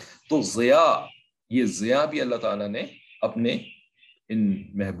نا۔ تو ضیاء، یہ ضیاء بھی اللہ تعالیٰ نے اپنے ان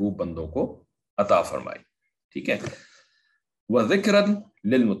محبوب بندوں کو عطا فرمائی، ٹھیک ہے۔ وَذِكْرًا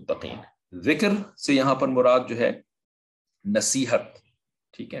لِلْمُتَّقِينَ، ذکر سے یہاں پر مراد جو ہے نصیحت،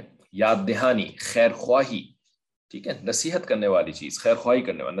 ٹھیک ہے، یاد دہانی، خیر خواہی، ٹھیک ہے، نصیحت کرنے والی چیز، خیر خواہی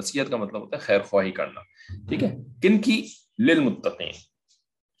کرنے والی، نصیحت کا مطلب ہوتا ہے خیر خواہی کرنا، ٹھیک ہے۔ کن کی؟ للمتقین،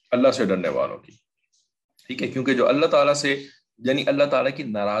 اللہ سے ڈرنے والوں کی، ٹھیک ہے، کیونکہ جو اللہ تعالیٰ سے یعنی اللہ تعالیٰ کی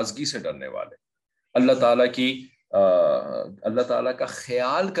ناراضگی سے ڈرنے والے، اللہ تعالیٰ کا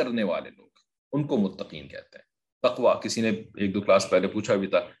خیال کرنے والے لوگ، ان کو متقین کہتے ہیں۔ تقویٰ، کسی نے ایک دو کلاس پہلے پوچھا بھی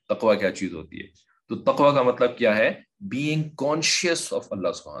تھا تقویٰ کیا چیز ہوتی ہے، تو تقویٰ کا مطلب کیا ہے؟ بینگ کانشیس آف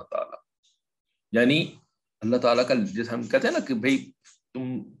اللہ سبحانہ تعالیٰ، یعنی اللہ تعالیٰ کا، جیسے ہم کہتے ہیں نا کہ بھئی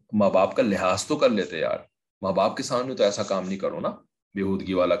تم ماں باپ کا لحاظ تو کر لیتے یار، ماں باپ کے سامنے تو ایسا کام نہیں کرو نا،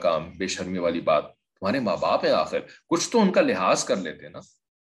 بےہودگی والا کام، بے شرمی والی بات، تمہارے ماں باپ ہیں آخر، کچھ تو ان کا لحاظ کر لیتے نا،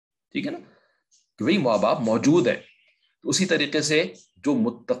 ٹھیک ہے نا، کہ بھئی ماں باپ موجود ہے۔ تو اسی طریقے سے جو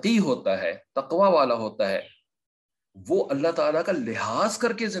متقی ہوتا ہے، تقوی والا ہوتا ہے، وہ اللہ تعالیٰ کا لحاظ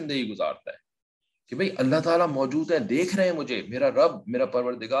کر کے زندگی گزارتا ہے کہ بھئی اللہ تعالیٰ موجود ہے، دیکھ رہے ہیں مجھے، میرا رب، میرا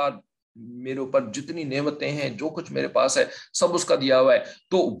پروردگار میرے اوپر جتنی نعمتیں ہیں، جو کچھ میرے پاس ہے سب اس کا دیا ہوا ہے،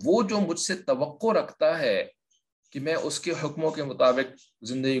 تو وہ جو مجھ سے توقع رکھتا ہے کہ میں اس کے حکموں کے مطابق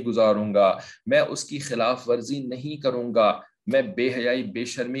زندگی گزاروں گا، میں اس کی خلاف ورزی نہیں کروں گا، میں بے حیائی بے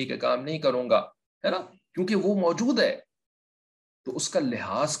شرمی کے کام نہیں کروں گا، ہے نا، کیونکہ وہ موجود ہے تو اس کا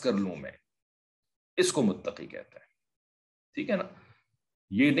لحاظ کر لوں میں، اس کو متقی کہتا ہے، ٹھیک ہے نا۔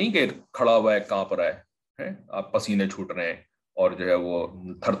 یہ نہیں کہ کھڑا ہوا ہے کانپ رہا ہے، آپ پسینے چھوٹ رہے ہیں اور جو ہے وہ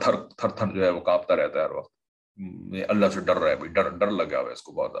تھر تھر جو ہے وہ کانپتا رہتا ہے ہر وقت، اللہ سے ڈر رہا ہے، بھائی ڈر لگا ہوا ہے اس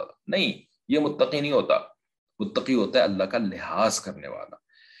کو بہت زیادہ، نہیں، یہ متقی نہیں ہوتا۔ متقی ہوتا ہے اللہ کا لحاظ کرنے والا،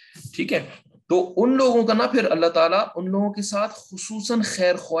 ٹھیک ہے۔ تو ان لوگوں کا نا پھر اللہ تعالیٰ ان لوگوں کے ساتھ خصوصاً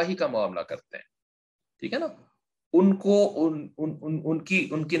خیر خواہی کا معاملہ کرتے ہیں، ٹھیک ہے نا، ان کو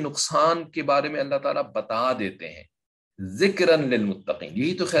ان کے نقصان کے بارے میں اللہ تعالیٰ بتا دیتے ہیں، ذکراً للمتقین،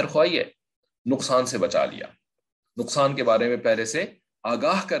 یہی تو خیر خواہی ہے، نقصان سے بچا لیا، نقصان کے بارے میں پہلے سے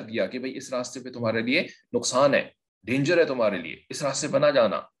آگاہ کر دیا کہ بھئی اس راستے پہ تمہارے لیے نقصان ہے، ڈینجر ہے تمہارے لیے، اس راستے بنا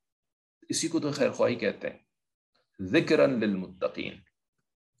جانا، اسی کو تو خیر خواہی کہتے ہیں، ذکراً للمتقین،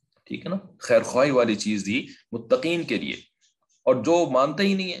 ٹھیک ہے نا، خیر خواہی والی چیز دی متقین کے لیے، اور جو مانتا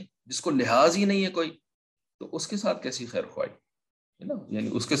ہی نہیں ہے، جس کو لحاظ ہی نہیں ہے کوئی، تو اس کے ساتھ کیسی خیر خواہی ہے نا، یعنی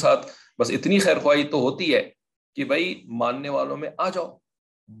اس کے ساتھ بس اتنی خیر خواہی تو ہوتی ہے کہ بھائی ماننے والوں میں آ جاؤ،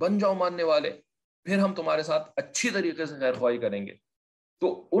 بن جاؤ ماننے والے، پھر ہم تمہارے ساتھ اچھی طریقے سے خیر خواہی کریں گے۔ تو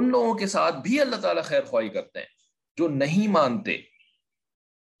ان لوگوں کے ساتھ بھی اللہ تعالیٰ خیر خواہی کرتے ہیں جو نہیں مانتے،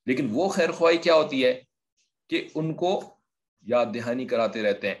 لیکن وہ خیر خواہی کیا ہوتی ہے کہ ان کو یاد دہانی کراتے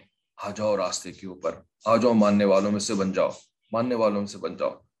رہتے ہیں، آ جاؤ راستے کے اوپر، آ جاؤ ماننے والوں میں سے بن جاؤ، ماننے والوں میں سے بن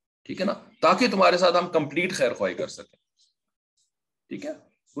جاؤ، ٹھیک ہے نا، تاکہ تمہارے ساتھ ہم کمپلیٹ خیر خواہی کر سکیں، ٹھیک ہے۔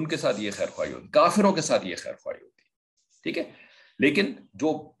 ان کے ساتھ یہ خیر خواہی ہوتی، کافروں کے ساتھ یہ خیر خواہی ہوتی، ٹھیک ہے۔ لیکن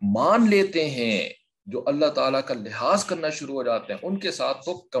جو مان لیتے ہیں، جو اللہ تعالیٰ کا لحاظ کرنا شروع ہو جاتے ہیں، ان کے ساتھ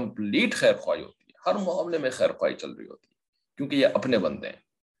تو کمپلیٹ خیر خواہی ہوتی ہے، ہر معاملے میں خیر خواہی چل رہی ہوتی ہے، کیونکہ یہ اپنے بندے ہیں،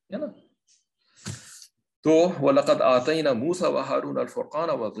 ہے نا۔ تو وَلَقَدْ آتَيْنَا مُوسَى وَهَارُونَ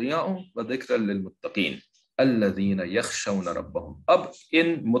الْفُرْقَانَ وَضِيَاءً وَذِكْرًا لِّلْمُتَّقِينَ الَّذِينَ يَخْشَوْنَ رَبَّهُمْ۔ اب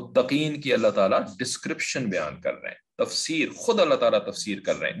ان متقین کی اللہ تعالیٰ ڈسکرپشن بیان کر رہے ہیں، تفسیر، خود اللہ تعالیٰ تفسیر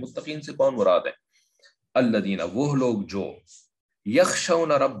کر رہے ہیں، متقین سے کون مراد ہے؟ الذین، وہ لوگ جو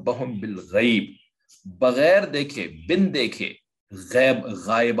یخشون ربہم بالغیب، بغیر دیکھے، بن دیکھے،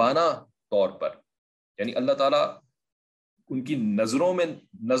 غائبانہ طور پر، یعنی اللہ تعالیٰ ان کی نظروں میں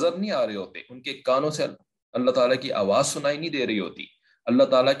نظر نہیں آ رہے ہوتے، ان کے کانوں سے اللہ تعالیٰ کی آواز سنائی نہیں دے رہی ہوتی، اللہ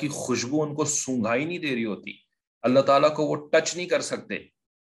تعالیٰ کی خوشبو ان کو سونگھائی نہیں دے رہی ہوتی، اللہ تعالیٰ کو وہ ٹچ نہیں کر سکتے،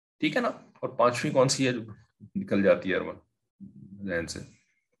 ٹھیک ہے نا۔ اور پانچویں کون سی ہے جو نکل جاتی ہے ارمن ذہن سے؟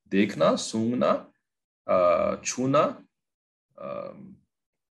 دیکھنا، سونگنا، چھونا،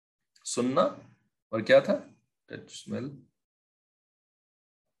 سننا، اور کیا تھا؟ ٹچ، اسمیل،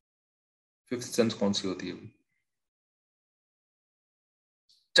 ففتھ سینس کون سی ہوتی ہے؟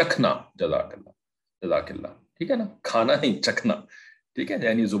 چکھنا، جزاک اللہ، جزاک اللہ، ٹھیک ہے نا، کھانا نہیں، چکھنا، ٹھیک ہے،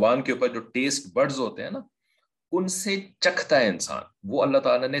 یعنی زبان کے اوپر جو ٹیسٹ برڈز ہوتے ہیں نا، ان سے چکھتا ہے انسان، وہ اللہ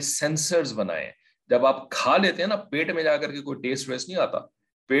تعالیٰ نے سینسرز بنائے ہیں، جب آپ کھا لیتے ہیں نا، پیٹ میں جا کر کے کوئی ٹیسٹ ویسٹ نہیں آتا،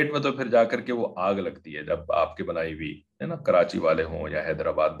 پیٹ میں تو پھر جا کر کے وہ آگ لگتی ہے، جب آپ کی بنائی ہوئی ہے نا، کراچی والے ہوں یا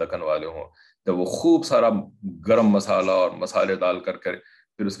حیدرآباد دکن والے ہوں، جب وہ خوب سارا گرم مسالہ اور مسالے ڈال کر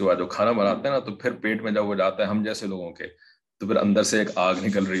پھر اس کے بعد جو کھانا بناتے ہیں نا، تو پھر پیٹ میں جب وہ جاتا ہے ہم جیسے لوگوں کے، تو پھر اندر سے ایک آگ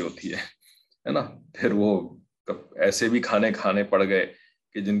نکل رہی ہوتی ہے نا، پھر وہ ایسے بھی کھانے پڑ گئے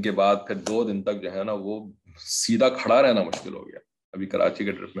کہ جن کے بعد پھر 2 دن تک جو ہے نا وہ سیدھا کھڑا رہنا مشکل ہو گیا۔ ابھی کراچی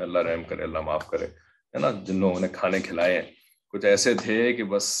کے ٹرپ میں، اللہ رحم کرے، اللہ معاف کرے، ہے نا، جن لوگوں نے کھانے کھلائے ہیں کچھ ایسے تھے کہ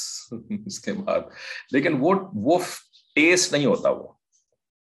بس اس کے بعد، لیکن وہ ٹیسٹ نہیں ہوتا، وہ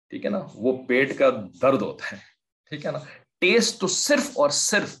ٹھیک ہے نا، وہ پیٹ کا درد ہوتا ہے، ٹھیک ہے نا، ٹیسٹ تو صرف اور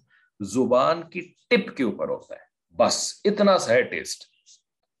صرف زبان کی ٹپ کے اوپر ہوتا ہے، بس اتنا سا ہے ٹیسٹ،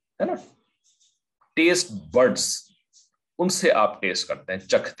 ہے نا، ٹیسٹ برڈز، ان سے آپ ٹیسٹ کرتے ہیں,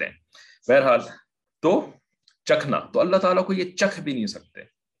 چکھتے ہیں. بہرحال تو چکھنا, تو اللہ تعالیٰ کو یہ چکھ بھی نہیں سکتے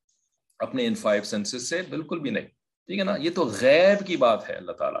اپنے ان 5 سینسز سے, بالکل بھی نہیں, ٹھیک ہے نا. یہ تو غیب کی بات ہے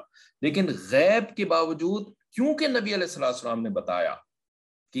اللہ تعالیٰ, لیکن غیب کے باوجود کیونکہ نبی علیہ السلام نے بتایا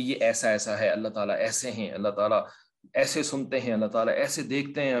کہ یہ ایسا ایسا ہے, اللہ تعالیٰ ایسے ہیں, اللہ تعالیٰ ایسے سنتے ہیں, اللہ تعالیٰ ایسے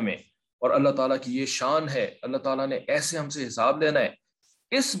دیکھتے ہیں ہمیں, اور اللہ تعالیٰ کی یہ شان ہے, اللہ تعالیٰ نے ایسے ہم سے حساب لینا ہے,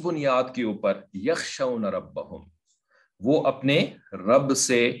 اس بنیاد کے اوپر یخشون ربہم, وہ اپنے رب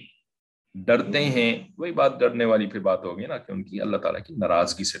سے ڈرتے ہیں. وہی بات ڈرنے والی پھر بات ہوگی نا, کہ ان کی اللہ تعالیٰ کی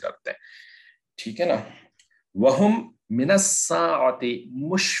ناراضگی سے ڈرتے ہیں, ٹھیک ہے نا. وہم من الساعۃ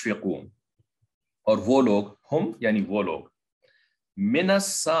مشفقون, اور وہ لوگ, ہم یعنی وہ لوگ, من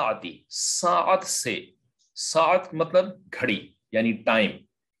الساعۃ, ساعت سے, ساعت مطلب گھڑی یعنی ٹائم,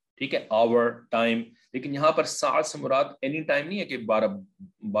 ٹھیک ہے, آور ٹائم. لیکن یہاں پر ساعت سے مراد اینی ٹائم نہیں ہے کہ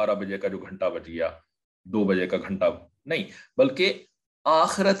 12 بجے کا جو گھنٹہ بج گیا, 2 بجے کا گھنٹہ نہیں, بلکہ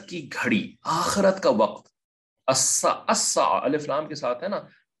آخرت کی گھڑی, آخرت کا وقت. الساعة الف لام کے ساتھ ہے نا,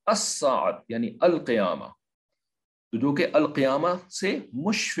 الساعت یعنی القیامہ, تو جو کہ القیامہ سے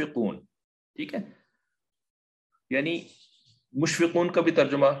مشفقون, ٹھیک ہے, یعنی مشفقون کا بھی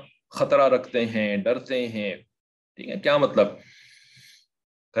ترجمہ خطرہ رکھتے ہیں, ڈرتے ہیں, ٹھیک ہے. کیا مطلب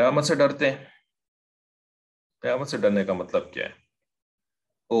قیامت سے ڈرتے ہیں؟ قیامت سے ڈرنے کا مطلب کیا ہے؟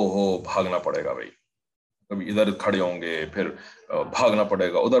 او ہو بھاگنا پڑے گا بھائی, کبھی ادھر کھڑے ہوں گے, پھر بھاگنا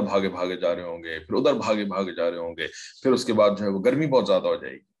پڑے گا, ادھر بھاگے بھاگے جا رہے ہوں گے, پھر ادھر بھاگے بھاگے جا رہے ہوں گے, پھر اس کے بعد جو ہے وہ گرمی بہت زیادہ ہو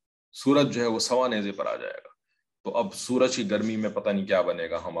جائے گی, سورج جو ہے وہ سوا نیزے پر آ جائے گا, تو اب سورج کی گرمی میں پتہ نہیں کیا بنے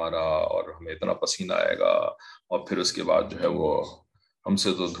گا ہمارا, اور ہمیں اتنا پسینہ آئے گا, اور پھر اس کے بعد جو ہے وہ ہم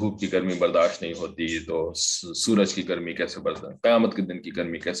سے تو دھوپ کی گرمی برداشت نہیں ہوتی, تو سورج کی گرمی کیسے برداشت, قیامت کے دن کی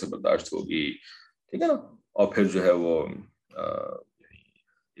گرمی کیسے برداشت ہوگی, ٹھیک ہے نا. اور پھر جو ہے وہ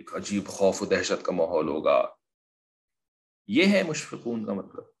ایک عجیب خوف و دہشت کا ماحول ہوگا. یہ ہے مشفقون کا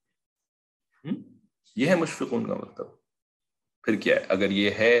مطلب, یہ ہے مشفقون کا مطلب. پھر کیا ہے اگر یہ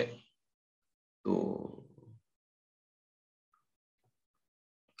ہے تو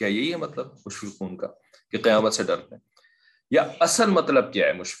کیا یہی ہے مطلب مشفقون کا کہ قیامت سے ڈرتے ہیں؟ یا اصل مطلب کیا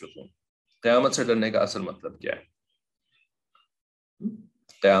ہے مشفقون, قیامت سے ڈرنے کا اصل مطلب کیا ہے؟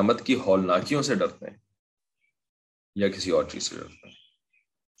 قیامت کی ہولناکیوں سے ڈرتے ہیں یا کسی اور چیز سے ڈرتے ہیں؟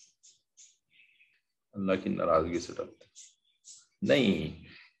 اللہ کی ناراضگی سے ڈرتے ہیں نہیں,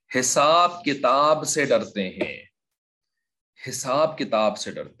 حساب کتاب سے ڈرتے ہیں, حساب کتاب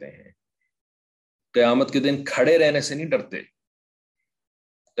سے ڈرتے ہیں. قیامت کے دن کھڑے رہنے سے نہیں ڈرتے,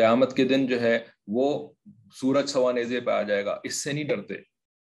 قیامت کے دن جو ہے وہ سورج سوا نیزے پہ آ جائے گا, اس سے نہیں ڈرتے.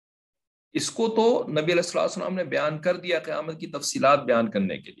 اس کو تو نبی علیہ السلام نے بیان کر دیا قیامت کی تفصیلات بیان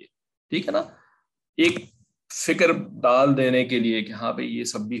کرنے کے لیے, ٹھیک ہے نا, ایک فکر ڈال دینے کے لیے کہ ہاں بھئی یہ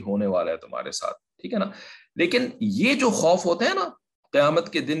سب بھی ہونے والا ہے تمہارے ساتھ, ٹھیک ہے نا. لیکن یہ جو خوف ہوتے ہیں نا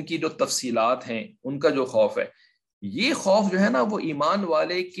قیامت کے دن کی جو تفصیلات ہیں ان کا جو خوف ہے, یہ خوف جو ہے نا وہ ایمان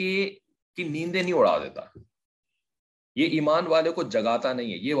والے کی نیندیں نہیں اڑا دیتا, یہ ایمان والے کو جگاتا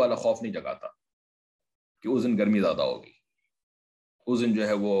نہیں ہے, یہ والا خوف نہیں جگاتا کہ اس دن گرمی زیادہ ہوگی, اس دن جو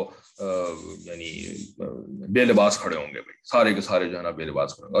ہے وہ یعنی بے لباس کھڑے ہوں گے, بھائی سارے کے سارے جو ہے نا بے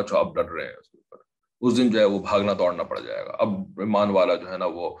لباس کھڑے ہوں گے, اچھا اب ڈر رہے ہیں اس کے اوپر, اس دن جو ہے وہ بھاگنا دوڑنا پڑ جائے گا. اب ایمان والا جو ہے نا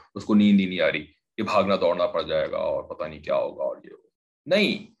وہ اس کو نیند ہی نہیں آ رہی کہ بھاگنا دوڑنا پڑ جائے گا اور پتہ نہیں کیا ہوگا, اور یہ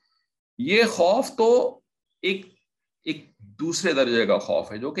نہیں, یہ خوف تو ایک دوسرے درجے کا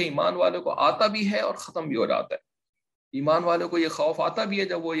خوف ہے جو کہ ایمان والے کو آتا بھی ہے اور ختم بھی ہو جاتا ہے. ایمان والے کو یہ خوف آتا بھی ہے,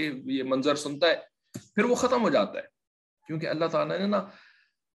 جب وہ یہ منظر سنتا ہے پھر وہ ختم ہو جاتا ہے, کیونکہ اللہ تعالیٰ نے نا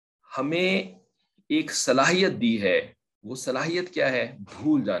ہمیں ایک صلاحیت دی ہے. وہ صلاحیت کیا ہے؟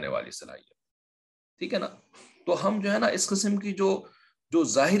 بھول جانے والی صلاحیت, ٹھیک ہے نا. تو ہم جو ہے نا اس قسم کی جو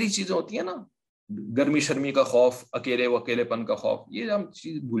ظاہری چیزیں ہوتی ہیں نا, گرمی شرمی کا خوف, اکیلے پن کا خوف, یہ ہم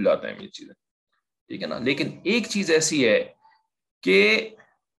چیز بھول جاتے ہیں یہ چیزیں, ٹھیک ہے نا. لیکن ایک چیز ایسی ہے کہ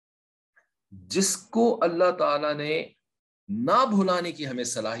جس کو اللہ تعالیٰ نے نہ بھلانے کی ہمیں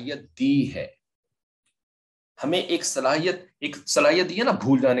صلاحیت دی ہے, ہمیں ایک صلاحیت دی ہے نا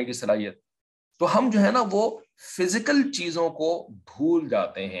بھول جانے کی صلاحیت, تو ہم جو ہے نا وہ فزیکل چیزوں کو بھول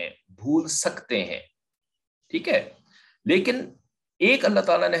جاتے ہیں, بھول سکتے ہیں, ٹھیک ہے. لیکن ایک اللہ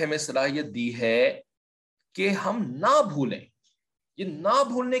تعالیٰ نے ہمیں صلاحیت دی ہے کہ ہم نہ بھولیں, یہ نہ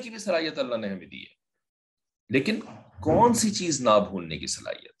بھولنے کی بھی صلاحیت اللہ نے ہمیں دی ہے. لیکن کون سی چیز نہ بھولنے کی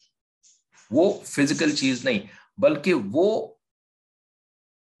صلاحیت؟ وہ فزیکل چیز نہیں, بلکہ وہ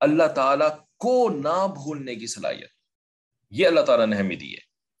اللہ تعالیٰ کو نہ بھولنے کی صلاحیت, یہ اللہ تعالیٰ نے ہمیں دی ہے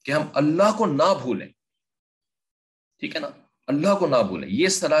کہ ہم اللہ کو نہ بھولیں, ٹھیک ہے نا, اللہ کو نہ بھولیں. یہ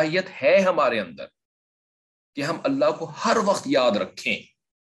صلاحیت ہے ہمارے اندر کہ ہم اللہ کو ہر وقت یاد رکھیں.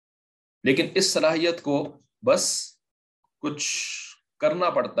 لیکن اس صلاحیت کو بس کچھ کرنا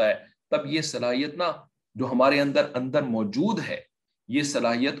پڑتا ہے، تب یہ صلاحیت نا جو ہمارے اندر موجود ہے، یہ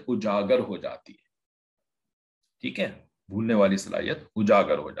صلاحیت اجاگر ہو جاتی ہے. ٹھیک ہے، بھولنے والی صلاحیت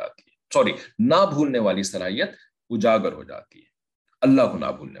اجاگر ہو جاتی ہے، سوری، نہ بھولنے والی صلاحیت اجاگر ہو جاتی ہے، اللہ کو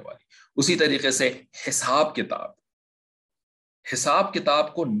نہ بھولنے والی. اسی طریقے سے حساب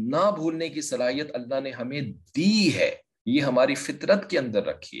کتاب کو نہ بھولنے کی صلاحیت اللہ نے ہمیں دی ہے. یہ ہماری فطرت کے اندر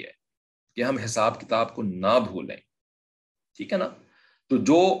رکھی ہے کہ ہم حساب کتاب کو نہ بھولیں. ٹھیک ہے نا. تو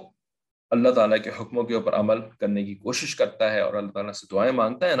جو اللہ تعالیٰ کے حکموں کے اوپر عمل کرنے کی کوشش کرتا ہے اور اللہ تعالیٰ سے دعائیں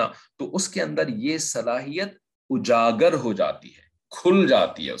مانگتا ہے نا، تو اس کے اندر یہ صلاحیت اجاگر ہو جاتی ہے، کھل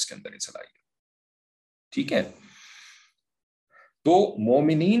جاتی ہے اس کے اندر یہ صلاحیت. ٹھیک ہے. تو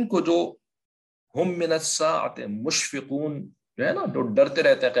مومنین کو جو ہم من الساعۃ مشفقون، جو ہے نا، جو ڈرتے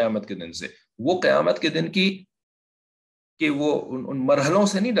رہتے ہیں قیامت کے دن سے، وہ قیامت کے دن کی کہ وہ ان مرحلوں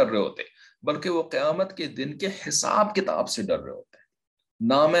سے نہیں ڈر رہے ہوتے، بلکہ وہ قیامت کے دن کے حساب کتاب سے ڈر رہے ہوتے ہیں.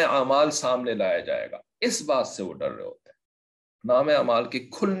 نام اعمال سامنے لایا جائے گا، اس بات سے وہ ڈر رہے ہوتے ہیں، نام اعمال کے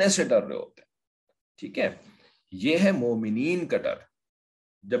کھلنے سے ڈر رہے ہوتے ہیں. ٹھیک ہے. یہ ہے مومنین کا ڈر.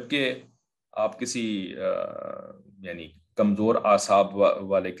 جبکہ آپ کسی یعنی کمزور اعصاب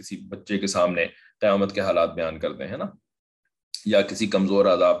والے کسی بچے کے سامنے قیامت کے حالات بیان کرتے ہیں نا، یا کسی کمزور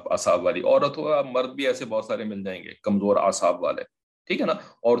اعصاب والی عورت ہو یا مرد بھی، ایسے بہت سارے مل جائیں گے کمزور اعصاب والے. ٹھیک ہے نا.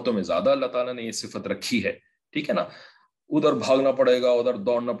 عورتوں میں زیادہ اللہ تعالیٰ نے یہ صفت رکھی ہے. ٹھیک ہے نا. ادھر بھاگنا پڑے گا، ادھر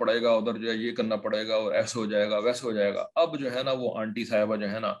دوڑنا پڑے گا، ادھر جو ہے یہ کرنا پڑے گا، اور ایسے ہو جائے گا ویسے ہو جائے گا. اب جو ہے نا وہ آنٹی صاحبہ جو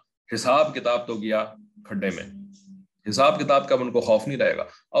ہے نا، حساب کتاب تو گیا کھڈے میں، حساب کتاب کا اب ان کو خوف نہیں رہے گا.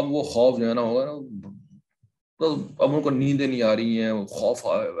 اب وہ خوف جو ہے نا ہوگا نا، تو اب ان کو نیندیں نہیں آ رہی ہیں، خوف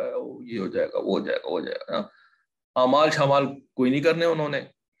آئے ہوا ہے، یہ ہو جائے گا وہ ہو جائے گا وہ ہو جائے گا. اعمال شمال کوئی نہیں کرنے انہوں نے،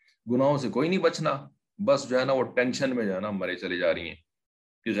 گناہوں سے کوئی نہیں بچنا، بس جو ہے نا وہ ٹینشن میں جو ہے نا مرے چلی جا رہی ہیں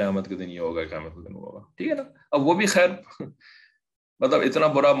کہ قیامت کے دن یہ ہوگا، قیامت کے دن ہوگا. ٹھیک ہے نا. اب وہ بھی خیر مطلب اتنا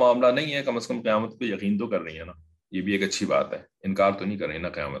برا معاملہ نہیں ہے، کم از کم قیامت پہ یقین تو کر رہی ہے نا، یہ بھی ایک اچھی بات ہے، انکار تو نہیں کر رہی نا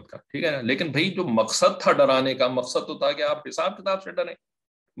قیامت کا. ٹھیک ہے نا. لیکن بھائی جو مقصد تھا ڈرانے کا، مقصد تو تھا کہ آپ حساب کتاب سے ڈریں،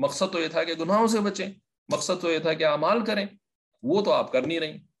 مقصد تو یہ تھا کہ گناہوں سے بچیں، مقصد تو یہ تھا کہ اعمال کریں، وہ تو آپ کر نہیں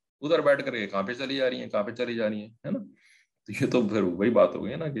رہی، ادھر بیٹھ کر کے کہاں پہ چلی جا رہی ہیں، کہاں پہ چلی جا رہی ہیں، ہے نا. تو یہ تو پھر وہی بات ہو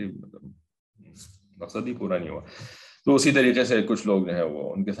گئی نا کہ مطلب مقصد ہی پورا نہیں ہوا. تو اسی طریقے سے کچھ لوگ جو ہیں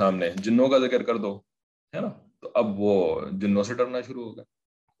وہ ان کے سامنے جنوں کا ذکر کر دو، ہے نا، تو اب وہ جنوں سے ڈرنا شروع ہو گیا،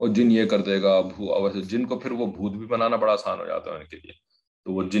 اور جن یہ کر دے گا. ویسے جن کو پھر وہ بھوت بھی بنانا بڑا آسان ہو جاتا ہے ان کے لیے،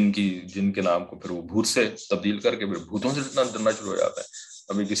 تو وہ جن کے نام کو پھر وہ بھوت سے تبدیل کر کے پھر بھوتوں سے ڈرنا شروع ہو جاتا ہے.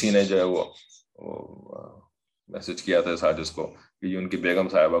 ابھی کسی نے جو ہے وہ میسج کیا تھا ساجس کو کہ ان کی بیگم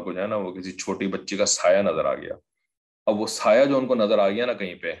صاحبہ کو جو ہے نا وہ کسی چھوٹی بچی کا سایہ نظر آ گیا. اب وہ سایہ جو ان کو نظر آ گیا نا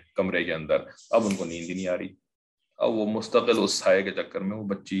کہیں پہ کمرے کے اندر، اب ان کو نیند ہی نہیں آ رہی. اب وہ مستقل اس سایہ کے چکر میں وہ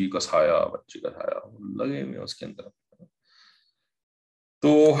بچی کا سایہ لگے ہوئے اس کے اندر.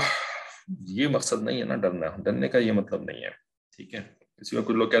 تو یہ مقصد نہیں ہے نا ڈرنے کا یہ مطلب نہیں ہے. ٹھیک ہے. اسی میں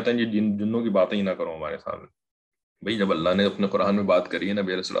کچھ لوگ کہتے ہیں جی جنوں کی باتیں ہی نہ کرو ہمارے سامنے. بھئی جب اللہ نے اپنے قرآن میں بات کری ہے،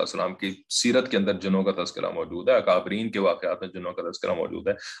 نبی علیہ السلام کی سیرت کے اندر جنوں کا تذکرہ موجود ہے، اکابرین کے واقعات میں جنوں کا تذکرہ موجود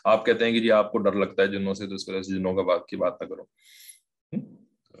ہے. آپ کہتے ہیں کہ جی آپ کو ڈر لگتا ہے جنوں سے، تو اس وجہ سے جنوں کی بات نہ کرو.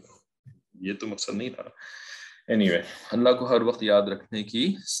 یہ تو مقصد نہیں تھا. اینیوے، اللہ کو ہر وقت یاد رکھنے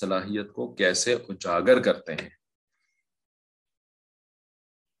کی صلاحیت کو کیسے اجاگر کرتے ہیں؟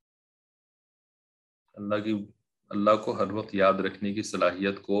 اللہ کو ہر وقت یاد رکھنے کی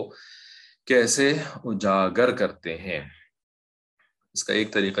صلاحیت کو کیسے اجاگر کرتے ہیں؟ اس کا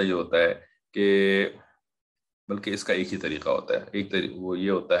ایک طریقہ یہ ہوتا ہے کہ بلکہ اس کا ایک ہی طریقہ ہوتا ہے. وہ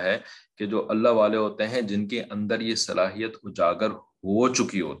یہ ہوتا ہے کہ جو اللہ والے ہوتے ہیں جن کے اندر یہ صلاحیت اجاگر ہو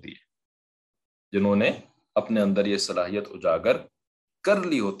چکی ہوتی ہے، جنہوں نے اپنے اندر یہ صلاحیت اجاگر کر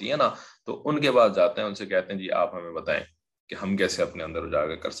لی ہوتی ہے نا، تو ان کے بعد جاتے ہیں، ان سے کہتے ہیں جی آپ ہمیں بتائیں کہ ہم کیسے اپنے اندر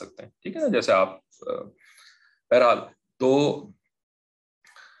اجاگر کر سکتے ہیں. ٹھیک ہے نا. جیسے آپ بہرحال تو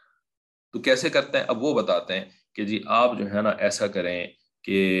کیسے کرتے ہیں، اب وہ بتاتے ہیں کہ جی آپ جو ہے نا ایسا کریں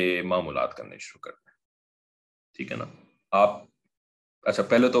کہ معمولات کرنے شروع کر دیں. ٹھیک ہے نا. آپ اچھا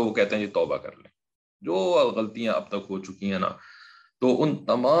پہلے تو وہ کہتے ہیں جی توبہ کر لیں، جو غلطیاں اب تک ہو چکی ہیں نا، تو ان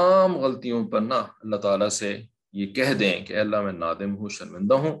تمام غلطیوں پر نا اللہ تعالیٰ سے یہ کہہ دیں کہ اللہ میں نادم ہوں،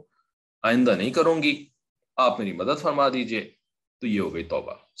 شرمندہ ہوں، آئندہ نہیں کروں گی، آپ میری مدد فرما دیجئے. تو یہ ہو گئی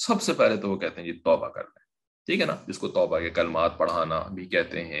توبہ. سب سے پہلے تو وہ کہتے ہیں جی توبہ کر لیں. ٹھیک ہے نا. جس کو توبہ کے کلمات پڑھانا بھی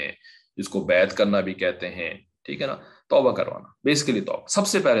کہتے ہیں، جس کو بیعت کرنا بھی کہتے ہیں. ٹھیک ہے نا. توبہ کروانا، بیسیکلی توبہ، سب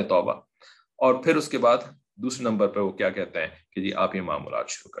سے پہلے توبہ. اور پھر اس کے بعد دوسرے نمبر پہ وہ کیا کہتے ہیں کہ جی آپ یہ معاملات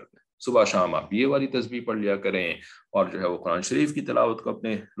شروع کر دیں. صبح شام آپ یہ والی تسبیح پڑھ لیا کریں، اور جو ہے وہ قرآن شریف کی تلاوت کو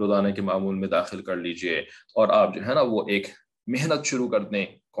اپنے روزانہ کے معمول میں داخل کر لیجئے، اور آپ جو ہے نا وہ ایک محنت شروع کر دیں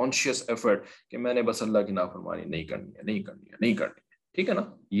کانشیس ایفرٹ کہ میں نے بس اللہ کی نافرمانی نہیں کرنی ہے، نہیں کرنی ہے، نہیں کرنی ہے، ٹھیک ہے نا.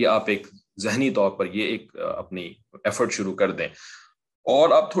 یہ آپ ایک ذہنی طور پر یہ ایک اپنی ایفرٹ شروع کر دیں، اور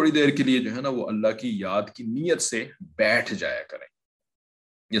آپ تھوڑی دیر کے لیے جو ہے نا وہ اللہ کی یاد کی نیت سے بیٹھ جایا کریں،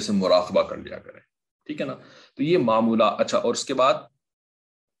 جیسے مراقبہ کر لیا کریں، ٹھیک ہے نا. تو یہ معمولات. اچھا، اور اس کے بعد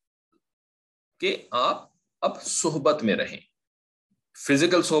کہ آپ اب صحبت میں رہیں.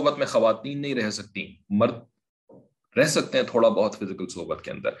 فزیکل صحبت میں خواتین نہیں رہ سکتی، مرد رہ سکتے ہیں تھوڑا بہت فزیکل صحبت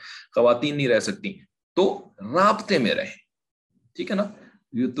کے اندر، خواتین نہیں رہ سکتی. تو رابطے میں رہیں، ٹھیک ہے نا.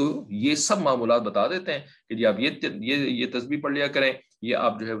 تو یہ سب معمولات بتا دیتے ہیں کہ جی آپ یہ تسبیح پڑھ لیا کریں، یہ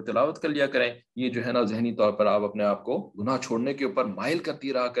آپ جو ہے تلاوت کر لیا کریں، یہ جو ہے نا ذہنی طور پر آپ اپنے آپ کو گناہ چھوڑنے کے اوپر مائل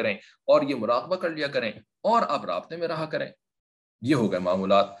کرتی رہا کریں، اور یہ مراقبہ کر لیا کریں، اور آپ رابطے میں رہا کریں. یہ ہو گئے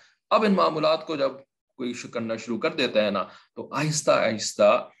معمولات. اب ان معمولات کو جب کوئی کرنا شروع کر دیتا ہے نا، تو آہستہ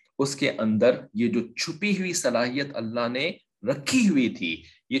آہستہ اس کے اندر یہ جو چھپی ہوئی صلاحیت اللہ نے رکھی ہوئی تھی،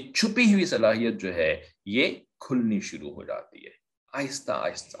 یہ چھپی ہوئی صلاحیت جو ہے یہ کھلنی شروع ہو جاتی ہے، آہستہ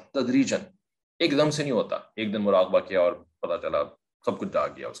آہستہ تدریجاً. ایک دم سے نہیں ہوتا، ایک دن مراقبہ کیا اور پتا چلا سب کچھ جاگ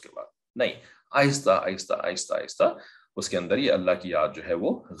گیا اس کے بعد، نہیں. آہستہ آہستہ آہستہ آہستہ اس کے اندر یہ اللہ کی یاد جو ہے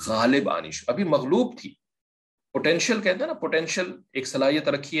وہ غالب آنی شروع. ابھی مغلوب تھی، پوٹینشیل کہتے ہیں نا، پوٹینشیل ایک صلاحیت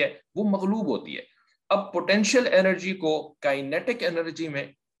رکھی ہے، وہ مغلوب ہوتی ہے. اب پوٹینشیل انرجی کو کائنیٹک انرجی میں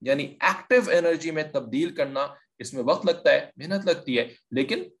یعنی ایکٹیو انرجی میں تبدیل کرنا، اس میں وقت لگتا ہے، محنت لگتی ہے،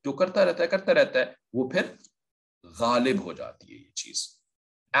 لیکن جو کرتا رہتا ہے وہ پھر غالب ہو جاتی ہے، یہ چیز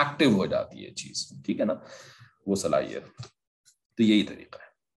ایکٹیو ہو جاتی ہے، یہ چیز، ٹھیک ہے نا، وہ صلاحیت. تو یہی طریقہ ہے،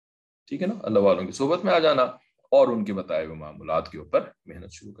 ٹھیک ہے نا. اللہ والوں کی صحبت میں آ جانا اور ان کے بتائے ہوئے معاملات کے اوپر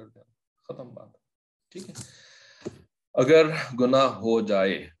محنت شروع کر دینا، ختم بات، ٹھیک ہے. اگر گناہ ہو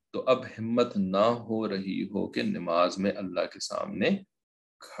جائے تو اب ہمت نہ ہو رہی ہو کہ نماز میں اللہ کے سامنے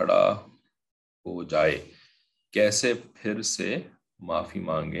کھڑا ہو جائے، کیسے پھر سے معافی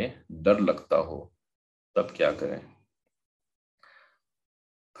مانگے، ڈر لگتا ہو، تب کیا کریں؟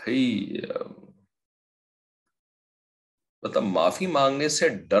 بھائی مطلب معافی مانگنے سے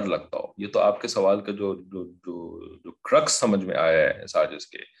ڈر لگتا ہو، یہ تو آپ کے سوال کا جو کرکس سمجھ میں آیا ہے ساجد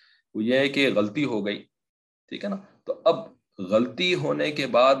کے، وہ یہ ہے کہ غلطی ہو گئی، ٹھیک ہے نا. تو اب غلطی ہونے کے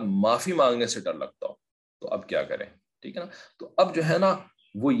بعد معافی مانگنے سے ڈر لگتا ہو، تو اب کیا کریں، ٹھیک ہے نا. تو اب جو ہے نا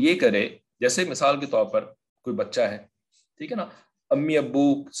وہ یہ کرے، جیسے مثال کے طور پر کوئی بچہ ہے، ٹھیک ہے نا، امی ابو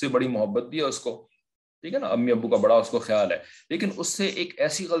سے بڑی محبت بھی ہے اس کو، ٹھیک ہے نا، امی ابو کا بڑا اس کو خیال ہے، لیکن اس سے ایک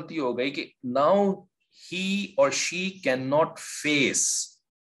ایسی غلطی ہو گئی کہ ناؤ ہی اور شی کین ناٹ فیس،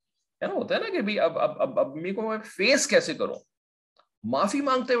 ہے نا، ہوتا ہے نا کہ بھی اب امی کو میں فیس کیسے کروں، معافی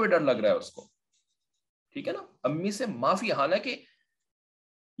مانگتے ہوئے ڈر لگ رہا ہے اس کو، ٹھیک ہے نا. امی سے معافی، حالانکہ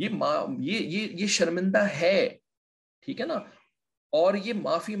یہ شرمندہ ہے، ٹھیک ہے نا، اور یہ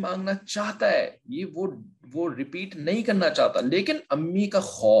معافی مانگنا چاہتا ہے، یہ وہ ریپیٹ نہیں کرنا چاہتا، لیکن امی کا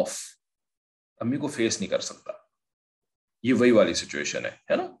خوف امی کو فیس نہیں کر سکتا. یہ وہی والی سچویشن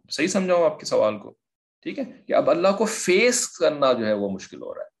ہے نا. صحیح سمجھاؤں آپ کے سوال کو، ٹھیک ہے، کہ اب اللہ کو فیس کرنا جو ہے وہ مشکل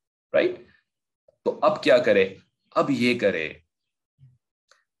ہو رہا ہے، رائٹ. تو اب کیا کرے؟ اب یہ کرے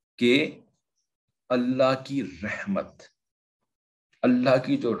کہ اللہ کی رحمت، اللہ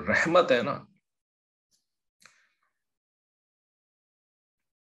کی جو رحمت ہے نا،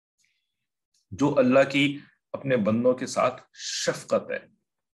 جو اللہ کی اپنے بندوں کے ساتھ شفقت ہے،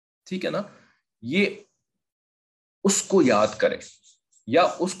 ٹھیک ہے نا، یہ اس کو یاد کرے، یا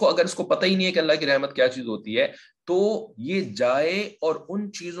اس کو اگر اس کو پتہ ہی نہیں ہے کہ اللہ کی رحمت کیا چیز ہوتی ہے، تو یہ جائے اور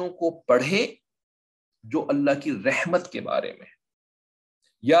ان چیزوں کو پڑھے جو اللہ کی رحمت کے بارے میں،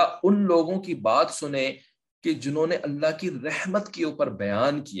 یا ان لوگوں کی بات سنے کہ جنہوں نے اللہ کی رحمت کے اوپر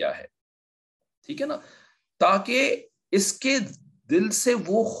بیان کیا ہے، ٹھیک ہے نا، تاکہ اس کے دل سے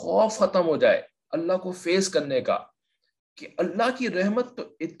وہ خوف ختم ہو جائے اللہ کو فیس کرنے کا، کہ اللہ کی رحمت تو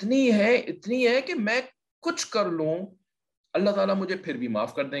اتنی ہے کہ میں کچھ کر لوں اللہ تعالیٰ مجھے پھر بھی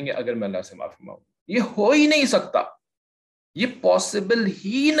معاف کر دیں گے اگر میں اللہ سے معافی مانگوں. یہ ہو ہی نہیں سکتا، یہ پاسبل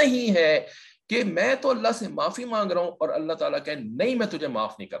ہی نہیں ہے کہ میں تو اللہ سے معافی مانگ رہا ہوں اور اللہ تعالیٰ کہے نہیں میں تجھے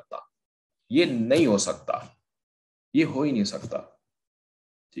معاف نہیں کرتا. یہ نہیں ہو سکتا، یہ ہو ہی نہیں سکتا،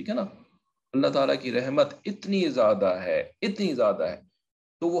 ٹھیک ہے نا. اللہ تعالیٰ کی رحمت اتنی زیادہ ہے.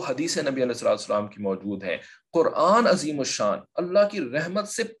 تو وہ حدیث نبی علیہ السلام کی موجود ہے، قرآن عظیم الشان اللہ کی رحمت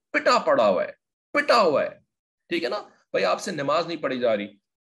سے پٹا ہوا ہے، ٹھیک ہے نا. بھائی آپ سے نماز نہیں پڑھی جا رہی،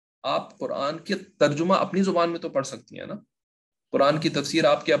 آپ قرآن کے ترجمہ اپنی زبان میں تو پڑھ سکتی ہیں نا، قرآن کی تفسیر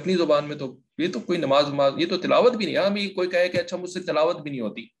آپ کے اپنی زبان میں، تو یہ تو کوئی نماز یہ تو تلاوت بھی نہیں. ہاں کوئی کہے کہ اچھا مجھ سے تلاوت بھی نہیں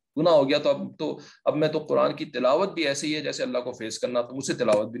ہوتی، گناہ ہو گیا، تو اب میں تو قرآن کی تلاوت بھی ایسے ہی ہے جیسے اللہ کو فیس کرنا، تو مجھ سے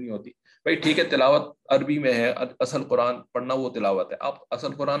تلاوت بھی نہیں ہوتی. بھائی ٹھیک ہے، تلاوت عربی میں ہے، اصل قرآن پڑھنا وہ تلاوت ہے، آپ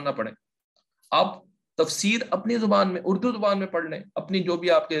اصل قرآن نہ پڑھیں، آپ تفسیر اپنی زبان میں، اردو زبان میں پڑھ لیں، اپنی جو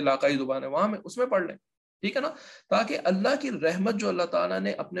بھی آپ کے علاقائی زبان ہے وہاں میں اس میں پڑھ لیں، ٹھیک ہے نا، تاکہ اللہ کی رحمت جو اللہ تعالیٰ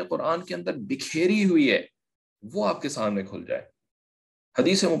نے اپنے قرآن کے اندر بکھیری ہوئی ہے وہ آپ کے سامنے کھل جائے۔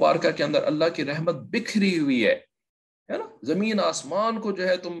 حدیث مبارکہ کے اندر اللہ کی رحمت بکھری ہوئی ہے نا، زمین آسمان کو جو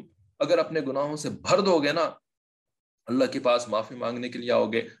ہے تم اگر اپنے گناہوں سے بھر دو گے نا، اللہ کے پاس معافی مانگنے کے لیے آؤ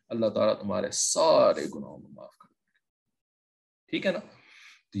گے، اللہ تعالیٰ تمہارے سارے گناہوں میں معاف کر دے گا، ٹھیک ہے نا۔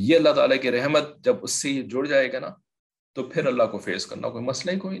 تو یہ اللہ تعالیٰ کی رحمت جب اس سے یہ جڑ جائے گا نا، تو پھر اللہ کو فیس کرنا کوئی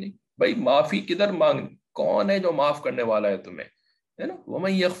مسئلہ ہی کوئی نہیں۔ بھائی معافی کدھر مانگنی، کون ہے جو معاف کرنے والا ہے تمہیں، ہے نا،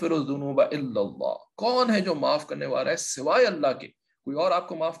 وَمَن يَغْفِرُ الذُّنُوبَ إِلَّا اللَّهُ، کون ہے جو معاف کرنے والا ہے سوائے اللہ کے، کوئی اور آپ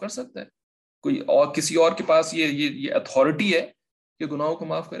کو معاف کر سکتا ہے؟ کوئی اور کسی اور کے پاس یہ اتھارٹی ہے کہ گناہوں کو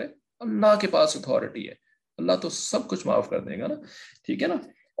معاف کرے؟ اللہ کے پاس اتھارٹی ہے، اللہ تو سب کچھ معاف کر دے گا نا، ٹھیک ہے نا۔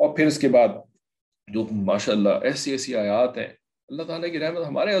 اور پھر اس کے بعد جو ماشاءاللہ ایسی ایسی آیات ہیں، اللہ تعالیٰ کی رحمت،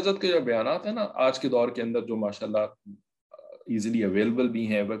 ہمارے حضرت کے جو بیانات ہیں نا آج کے دور کے اندر، جو ماشاءاللہ ایزیلی اویلیبل بھی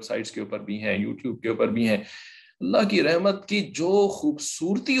ہیں، ویب سائٹس کے اوپر بھی ہیں، یوٹیوب کے اوپر بھی ہیں، اللہ کی رحمت کی جو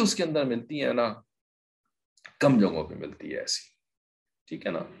خوبصورتی اس کے اندر ملتی ہے نا، کم جگہوں پہ ملتی ہے ایسی، ٹھیک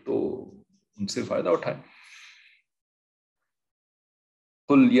ہے نا، تو ان سے فائدہ اٹھائیں۔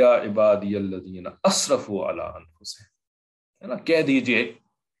 قُلْ يَا عِبَادِيَ الَّذِينَ أَسْرَفُوا عَلَىٰ أَنفُسِهِمْ، ہے نا، کہہ دیجئے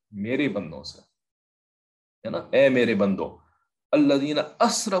میرے بندوں سے، ہے نا، اے میرے بندوں، الذین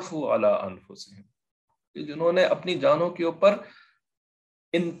اسرفوا علی انفسہم، کہ جنہوں نے اپنی جانوں کے اوپر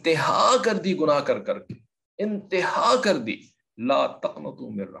انتہا کر دی، گناہ کر کر کے انتہا کر دی، لا تقنطوا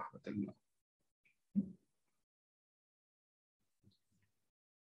من رحمت اللہ۔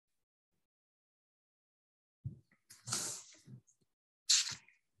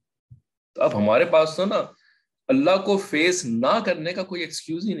 تو اب ہمارے پاس تو نا اللہ کو فیس نہ کرنے کا کوئی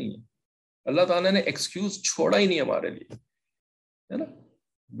ایکسکیوز ہی نہیں ہے، اللہ تعالیٰ نے ایکسکیوز چھوڑا ہی نہیں ہمارے لیے، ہے نا۔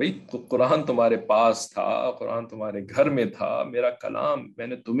 بھئی قرآن تمہارے پاس تھا، قرآن تمہارے گھر میں تھا، میرا کلام میں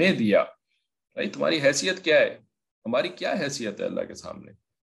نے تمہیں دیا، بھائی تمہاری حیثیت کیا ہے، ہماری کیا حیثیت ہے اللہ کے سامنے،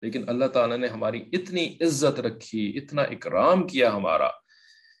 لیکن اللہ تعالیٰ نے ہماری اتنی عزت رکھی، اتنا اکرام کیا ہمارا،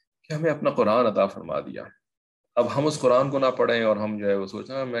 کہ ہمیں اپنا قرآن عطا فرما دیا۔ اب ہم اس قرآن کو نہ پڑھیں اور ہم جو ہے وہ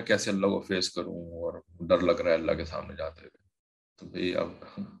سوچیں میں کیسے اللہ کو فیس کروں، اور ڈر لگ رہا ہے اللہ کے سامنے جاتے ہوئے، تو بھئی اب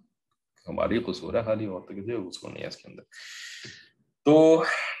ہماری قصور ہے، حالی اور تو کسی قصور نہیں ہے اس کے اندر۔ تو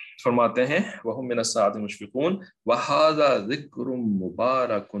فرماتے ہیں وَهُمْ مِنَ السَّاعَةِ مُشْفِقُونَ وَهَذَا ذِكْرٌ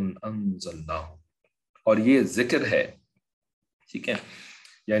مُبَارَكٌ أَنزَلْنَاهُ، اور یہ ذکر ہے، ٹھیک ہے،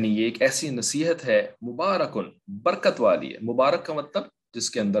 یعنی یہ ایک ایسی نصیحت ہے، مبارکن، برکت والی ہے، مبارک کا مطلب جس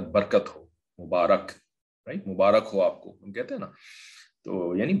کے اندر برکت ہو، مبارک، رائٹ، مبارک ہو آپ کو ہم کہتے ہیں نا، تو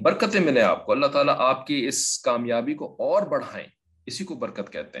یعنی برکتیں ملیں آپ کو، اللہ تعالیٰ آپ کی اس کامیابی کو اور بڑھائیں، اسی کو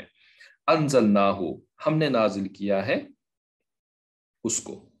برکت کہتے ہیں۔ انزلناہ، ہم نے نازل کیا ہے اس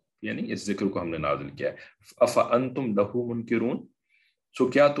کو، یعنی اس ذکر کو ہم نے نازل کیا ہے۔ افانتم لہ منکرون، سو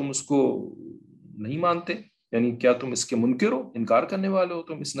کیا تم اس کو نہیں مانتے، یعنی کیا تم اس کے منکر ہو، انکار کرنے والے ہو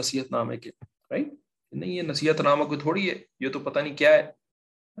تم اس نصیحت نامے کے، رائٹ، نہیں یہ نصیحت نامہ کوئی تھوڑی ہے، یہ تو پتہ نہیں کیا ہے،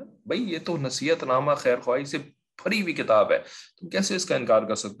 بھائی یہ تو نصیحت نامہ خیر خواہی سے بھری ہوئی کتاب ہے، تم کیسے اس کا انکار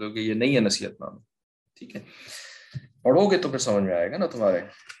کر سکتے ہو کہ یہ نہیں ہے نصیحت نامہ، ٹھیک ہے، پڑھو گے تو پھر سمجھ میں آئے گا نا تمہارے۔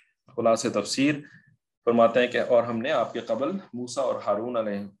 خلاصہ تفسیر فرماتے ہیں کہ اور ہم نے آپ کے قبل موسیٰ اور ہارون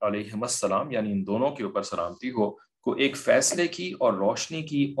علیہ السلام، یعنی ان دونوں کے اوپر سلامتی ہو، کو ایک فیصلے کی اور روشنی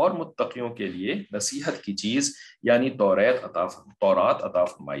کی اور متقیوں کے لیے نصیحت کی چیز یعنی تورات عطا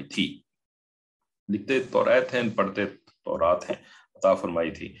فرمائی تھی، لکھتے توریت ہیں، پڑھتے تورات ہیں، عطا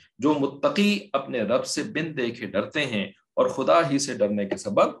فرمائی تھی، جو متقی اپنے رب سے بن دیکھے ڈرتے ہیں، اور خدا ہی سے ڈرنے کے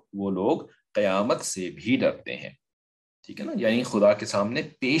سبب وہ لوگ قیامت سے بھی ڈرتے ہیں، ٹھیک ہے نا، یعنی خدا کے سامنے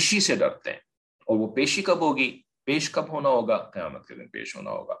پیشی سے ڈرتے ہیں، اور وہ پیشی کب ہوگی، پیش کب ہونا ہوگا، قیامت کے دن پیش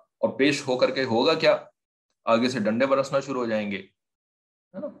ہونا ہوگا، اور پیش ہو کر کے ہوگا کیا، آگے سے ڈنڈے برسنا شروع ہو جائیں گے،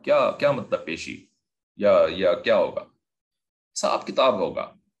 ہے نا، کیا مطلب پیشی، یا کیا ہوگا، حساب کتاب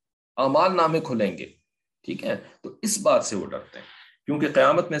ہوگا، اعمال نامے کھلیں گے، ٹھیک ہے، تو اس بات سے وہ ڈرتے ہیں، کیونکہ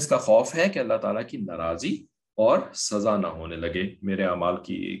قیامت میں اس کا خوف ہے کہ اللہ تعالیٰ کی ناراضی اور سزا نہ ہونے لگے میرے اعمال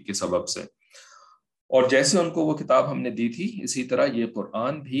کی سبب سے۔ اور جیسے ان کو وہ کتاب ہم نے دی تھی، اسی طرح یہ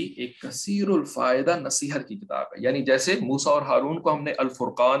قرآن بھی ایک کثیر الفائدہ نصیحت کی کتاب ہے، یعنی جیسے موسیٰ اور ہارون کو ہم نے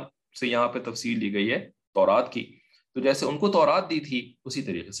الفرقان سے یہاں پہ تفسیر لی گئی ہے تورات کی، تو جیسے ان کو تورات دی تھی اسی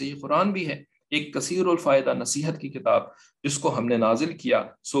طریقے سے یہ قرآن بھی ہے ایک کثیر الفائدہ نصیحت کی کتاب، جس کو ہم نے نازل کیا،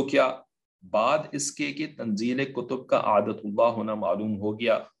 سو کیا بعد اس کے کہ تنزیل کتب کا عادت اللہ ہونا معلوم ہو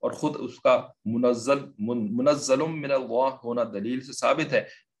گیا، اور خود اس کا منزل من اللہ ہونا دلیل سے ثابت ہے،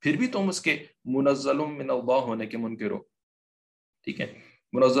 پھر بھی تم اس کے منزل من اللہ ہونے کے منکر ہو، ٹھیک ہے،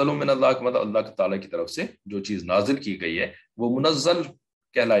 منزل من اللہ کا مطلب اللہ تعالیٰ کی طرف سے جو چیز نازل کی گئی ہے وہ منزل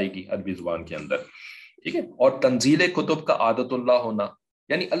کہلائے گی عربی زبان کے اندر، ٹھیک ہے. اور تنزیل کتب کا عادت اللہ ہونا،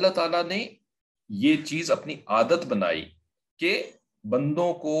 یعنی اللہ تعالیٰ نے یہ چیز اپنی عادت بنائی کہ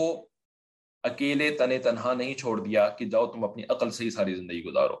بندوں کو اکیلے تنے تنہا نہیں چھوڑ دیا کہ جاؤ تم اپنی عقل سے ہی ساری زندگی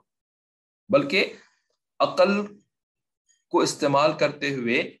گزارو، بلکہ عقل کو استعمال کرتے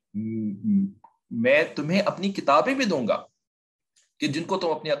ہوئے میں تمہیں اپنی کتابیں بھی دوں گا کہ جن کو تم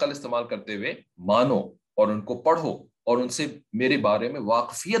اپنی عقل استعمال کرتے ہوئے مانو اور ان کو پڑھو اور ان سے میرے بارے میں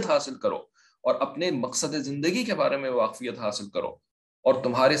واقفیت حاصل کرو اور اپنے مقصد زندگی کے بارے میں واقفیت حاصل کرو اور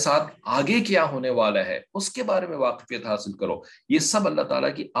تمہارے ساتھ آگے کیا ہونے والا ہے اس کے بارے میں واقفیت حاصل کرو. یہ سب اللہ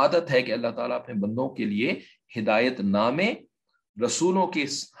تعالیٰ کی عادت ہے کہ اللہ تعالیٰ اپنے بندوں کے لیے ہدایت نامے رسولوں کے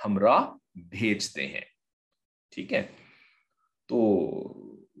ہمراہ بھیجتے ہیں. ٹھیک ہے، تو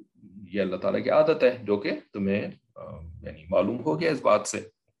یہ اللہ تعالیٰ کی عادت ہے جو کہ تمہیں یعنی معلوم ہو گیا اس بات سے،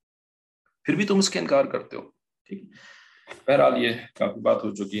 پھر بھی تم اس کا انکار کرتے ہو. ٹھیک ہے، بہرحال یہ کافی بات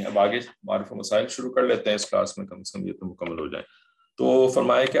ہو چکی ہے. اب آگے معرف و مسائل شروع کر لیتے ہیں اس کلاس میں، کم سے کم یہ تو مکمل ہو جائے. تو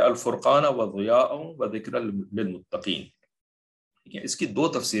فرمایا کہ الفرقان و ضیاء و ذکر للمتقین. ٹھیک ہے، اس کی دو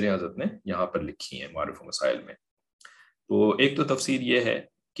تفسیریں حضرت نے یہاں پر لکھی ہیں معرف و مسائل میں. تو ایک تو تفسیر یہ ہے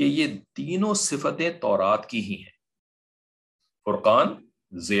کہ یہ تینوں صفتیں تورات کی ہی ہیں، فرقان،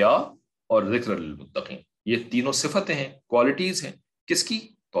 ضیاء اور ذکر للمتقین. یہ تینوں صفتیں ہیں، کوالٹیز ہیں، کس کی؟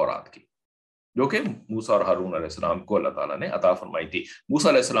 تورات کی، جو کہ موسیٰ اور ہارون علیہ السلام کو اللہ تعالیٰ نے عطا فرمائی تھی. موسیٰ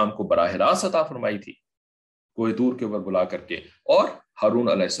علیہ السلام کو براہ راست عطا فرمائی تھی کوہ طور کے اوپر بلا کر کے، اور ہارون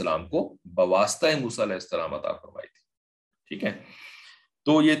علیہ السلام کو بواسطہ موسیٰ علیہ السلام عطا فرمائی تھی. ٹھیک ہے،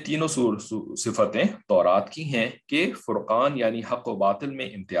 تو یہ تینوں صفتیں تورات کی ہیں کہ فرقان یعنی حق و باطل میں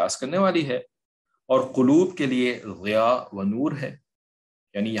امتیاز کرنے والی ہے، اور قلوب کے لیے ضیاء و نور ہے.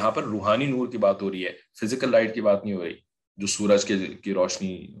 یعنی یہاں پر روحانی نور کی بات ہو رہی ہے، فزیکل لائٹ کی بات نہیں ہو رہی جو سورج کی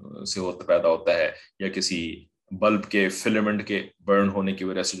روشنی سے پیدا ہوتا ہے، یا کسی بلب کے فلمنٹ کے برن ہونے کی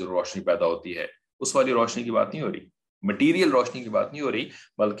وجہ سے جو روشنی پیدا ہوتی ہے، اس والی روشنی کی بات نہیں ہو رہی، مٹیریل روشنی کی بات نہیں ہو رہی،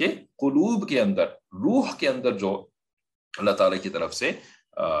 بلکہ قلوب کے اندر، روح کے اندر جو اللہ تعالیٰ کی طرف سے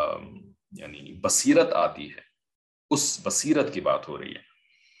یعنی بصیرت آتی ہے، اس بصیرت کی بات ہو رہی ہے.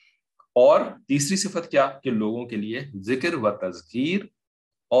 اور تیسری صفت کیا؟ کہ لوگوں کے لیے ذکر و تذکیر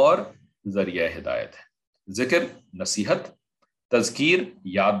اور ذریعہ ہدایت ہے. ذکر نصیحت، تذکیر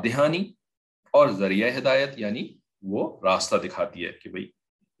یاد دہانی، اور ذریعہ ہدایت یعنی وہ راستہ دکھاتی ہے کہ بھئی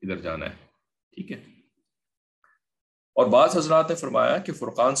ادھر جانا ہے. ٹھیک ہے، اور بعض حضرات نے فرمایا کہ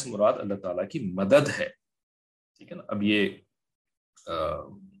فرقان سے مراد اللہ تعالیٰ کی مدد ہے. ٹھیک ہے نا، اب یہ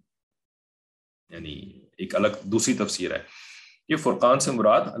یعنی ایک الگ دوسری تفسیر ہے کہ فرقان سے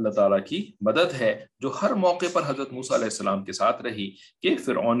مراد اللہ تعالیٰ کی مدد ہے جو ہر موقع پر حضرت موسیٰ علیہ السلام کے ساتھ رہی، کہ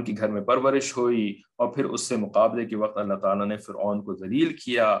فرعون کے گھر میں پرورش ہوئی اور پھر اس سے مقابلے کے وقت اللہ تعالیٰ نے فرعون کو ذلیل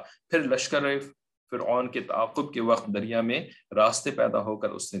کیا، پھر لشکر فرعون کے تعاقب کے وقت دریا میں راستے پیدا ہو کر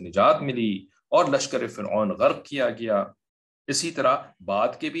اس سے نجات ملی اور لشکر فرعون غرق کیا گیا. اسی طرح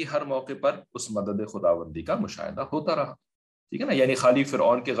بعد کے بھی ہر موقع پر اس مدد خداوندی کا مشاہدہ ہوتا رہا. ٹھیک ہے نا، یعنی خالی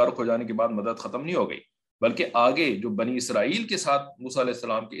فرعون کے غرق ہو جانے کے بعد مدد ختم نہیں ہو گئی، بلکہ آگے جو بنی اسرائیل کے ساتھ موسیٰ علیہ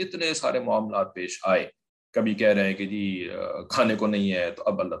السلام کے اتنے سارے معاملات پیش آئے، کبھی کہہ رہے ہیں کہ جی کھانے کو نہیں ہے تو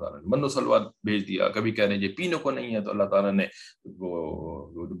اب اللہ تعالیٰ نے من و سلوہ بھیج دیا، کبھی کہہ رہے ہیں جی پینے کو نہیں ہے تو اللہ تعالیٰ نے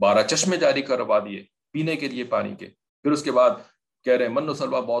وہ 12 چشمے جاری کروا دیے پینے کے لیے پانی کے. پھر اس کے بعد کہہ رہے ہیں من و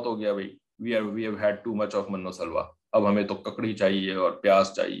سلوہ بہت ہو گیا بھائی، we have had too much of من و سلوہ، اب ہمیں تو ککڑی چاہیے اور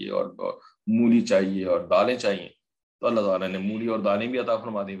پیاز چاہیے اور مولی چاہیے اور دالیں چاہیے. تو اللہ تعالیٰ نے مولی اور دالیں بھی عطا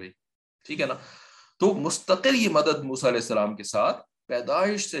فرما دی بھائی. ٹھیک ہے نا، تو مستقل یہ مدد موسیٰ علیہ السلام کے ساتھ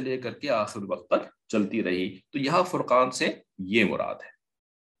پیدائش سے لے کر کے آخر وقت تک چلتی رہی. تو یہاں فرقان سے یہ مراد ہے.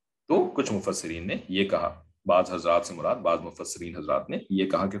 تو کچھ مفسرین نے یہ کہا، بعض حضرات سے مراد، بعض مفسرین حضرات نے یہ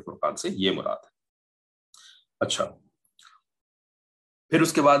کہا کہ فرقان سے یہ مراد ہے. اچھا، پھر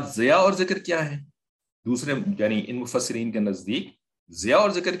اس کے بعد ضیاء اور ذکر کیا ہے؟ دوسرے یعنی ان مفسرین کے نزدیک ضیاء اور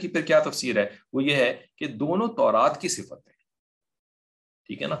ذکر کی پھر کیا تفسیر ہے؟ وہ یہ ہے کہ دونوں تورات کی صفت ہے.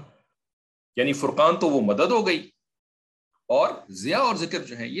 ٹھیک ہے نا، یعنی فرقان تو وہ مدد ہو گئی، اور ضیاء اور ذکر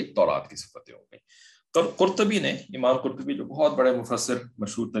جو ہیں یہ تورات کی صفتیں ہو گئی. تو قرطبی نے، امام قرطبی جو بہت بڑے مفسر،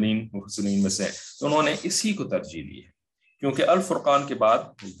 مشہور ترین مفسرین میں سے، انہوں نے اسی کو ترجیح دی ہے، کیونکہ الفرقان کے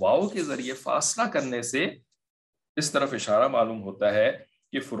بعد واو کے ذریعے فاصلہ کرنے سے اس طرف اشارہ معلوم ہوتا ہے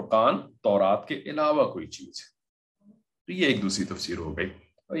کہ فرقان تورات کے علاوہ کوئی چیز ہے. تو یہ ایک دوسری تفسیر ہو گئی،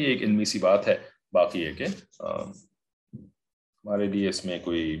 اور یہ ایک علمی سی بات ہے. باقی ہے کہ ہمارے لیے اس میں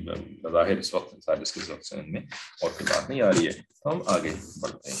کوئی بظاہر اس وقت اس کے وقت سے میں اور کوئی بات نہیں آ رہی ہے، تو ہم آگے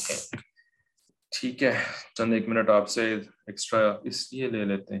بڑھتے ہیں. ٹھیک ہے، چند ایک منٹ آپ سے ایکسٹرا اس لیے لے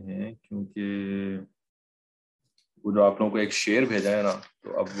لیتے ہیں کیونکہ وہ جو آپ لوگوں کو ایک شعر بھیجا ہے نا،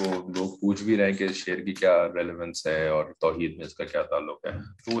 تو اب وہ لوگ پوچھ بھی رہے ہیں کہ شعر کی کیا ریلیونس ہے اور توحید میں اس کا کیا تعلق ہے،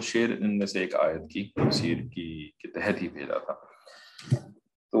 تو وہ شعر ان میں سے ایک آیت کی تفسیر کی کے تحت ہی بھیجا تھا.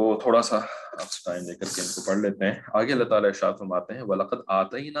 تو تھوڑا سا آپ ٹائم لے کر کے ان کو پڑھ لیتے ہیں. آگے اللہ تعالیٰ ارشاد فرماتے ہیں وَلَقَدْ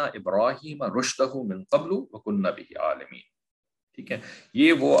آتَيْنَا إِبْرَاهِيمَ رُشْدَهُ مِنْ قَبْلُ وَكُنَّا بِهِ عَالِمِينَ. ٹھیک ہے،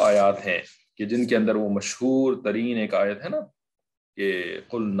 یہ وہ آیات ہیں کہ جن کے اندر وہ مشہور ترین ایک آیت ہے نا کہ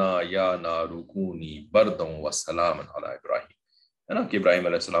قلنا یا نار کونی برداً وسلاما علی ابراہیم، ہے نا، کہ ابراہیم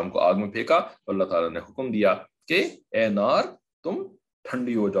علیہ السلام کو آگ میں پھینکا تو اللہ تعالیٰ نے حکم دیا کہ اے نار تم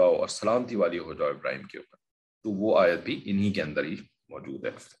ٹھنڈی ہو جاؤ اور سلامتی والی ہو جاؤ ابراہیم کے اوپر. تو وہ آیت بھی انہی کے اندر ہی موجود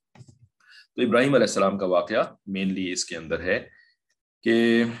ہے. تو ابراہیم علیہ السلام کا واقعہ مینلی اس کے اندر ہے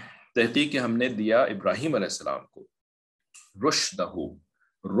کہ تحقیق ہم نے دیا ابراہیم علیہ السلام کو رشدہ.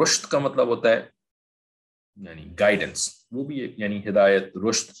 رشد کا مطلب ہوتا ہے یعنی گائیڈنس، وہ بھی یعنی ہدایت.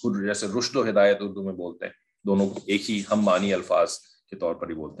 رشد جیسے رشد و ہدایت اردو میں بولتے ہیں، دونوں کو ایک ہی ہم معنی الفاظ کے طور پر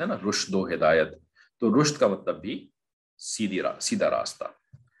ہی بولتے ہیں نا، رشد و ہدایت. تو رشد کا مطلب بھی سیدھا راستہ.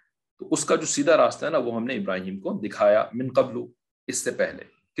 تو اس کا جو سیدھا راستہ ہے نا وہ ہم نے ابراہیم کو دکھایا من قبل، اس سے پہلے.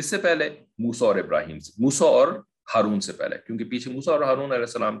 کس سے پہلے؟ موسیٰ اور ابراہیم سے، موسیٰ اور ہارون سے پہلے، کیونکہ پیچھے موسیٰ اور ہارون علیہ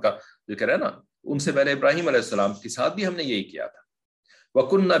السلام کا ذکر ہے نا، ان سے پہلے ابراہیم علیہ السلام کے ساتھ بھی ہم نے یہی کیا تھا.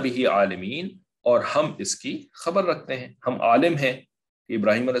 وَكُنَّا بِهِ عَالِمِينَ، اور ہم اس کی خبر رکھتے ہیں، ہم عالم ہیں کہ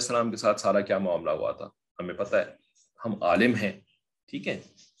ابراہیم علیہ السلام کے ساتھ سارا کیا معاملہ ہوا تھا، ہمیں پتہ ہے، ہم عالم ہیں. ٹھیک ہے،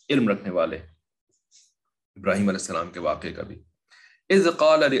 علم رکھنے والے ابراہیم علیہ السلام کے واقعے کا بھی. اذ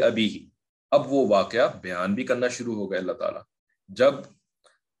قال لأبیہ، اب وہ واقعہ بیان بھی کرنا شروع ہو گیا اللہ تعالیٰ. جب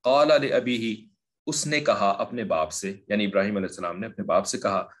قال لأبیہ، اس نے کہا اپنے باپ سے، یعنی ابراہیم علیہ السلام نے اپنے باپ سے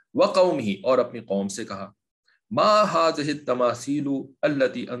کہا، وقومہ، اور اپنی قوم سے کہا، ما هذه التماثيل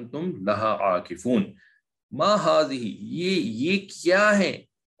التي انتم لها عاکفون. ما هذه، یہ کیا ہے،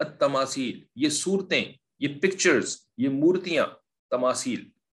 التماثیل، یہ صورتیں، یہ پکچرز، یہ مورتیاں، تماثیل.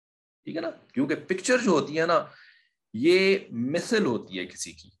 ٹھیک ہے نا، کیونکہ پکچر جو ہوتی ہے نا یہ مثل ہوتی ہے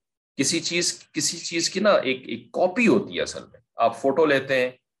کسی چیز کی نا ایک کاپی ہوتی ہے. اصل میں آپ فوٹو لیتے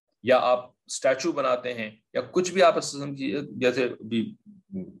ہیں یا آپ اسٹیچو بناتے ہیں یا کچھ بھی، آپ جیسے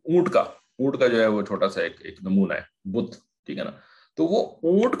اونٹ کا جو ہے وہ چھوٹا سا ایک نمونہ ہے بت. ٹھیک ہے نا، تو وہ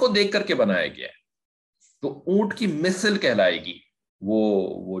اونٹ کو دیکھ کر کے بنایا گیا ہے، تو اونٹ کی مثل کہلائے گی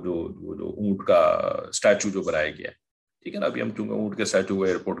وہ جو اونٹ کا اسٹیچو جو بنایا گیا ہے. ٹھیک ہے نا، ابھی ہم چونکہ اونٹ کے اسٹیچو کو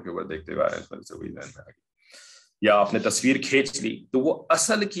ایئرپورٹ کے اوپر دیکھتے ہوئے آئے ہیں، سے وہی ذہن میں آ گیا. یا آپ نے تصویر کھینچ لی تو وہ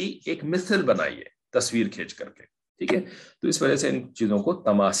اصل کی ایک مثل بنائی ہے تصویر کھینچ کر کے. ٹھیک ہے، تو اس وجہ سے ان چیزوں کو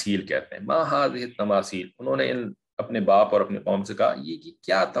تماثیل کہتے ہیں. ما هذه التماثیل، انہوں نے اپنے باپ اور اپنی قوم سے کہا یہ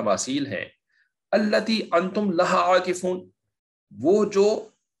کیا تماثیل ہیں، التی انتم لها عاکفون، وہ جو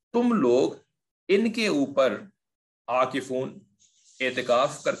تم لوگ ان کے اوپر عاکفون،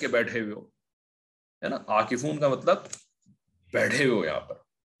 اعتکاف کر کے بیٹھے ہوئے ہو. ہے نا، عاکفون کا مطلب بیٹھے ہوئے یہاں پر.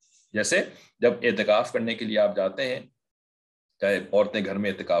 جیسے جب اعتکاف کرنے کے لیے آپ جاتے ہیں، چاہے عورتیں گھر میں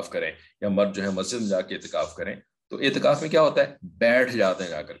اعتکاف کریں یا مرد جو ہے مسجد میں جا کے اعتکاف کریں، تو اعتکاف میں کیا ہوتا ہے، بیٹھ جاتے ہیں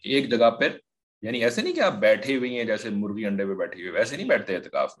جا کر کے ایک جگہ پر. یعنی ایسے نہیں کہ آپ بیٹھے ہوئے ہیں جیسے مرغی انڈے پہ بیٹھے ہوئے، ویسے نہیں بیٹھتے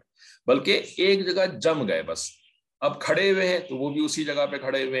اعتکاف میں، بلکہ ایک جگہ جم گئے بس. اب کھڑے ہوئے ہیں تو وہ بھی اسی جگہ پہ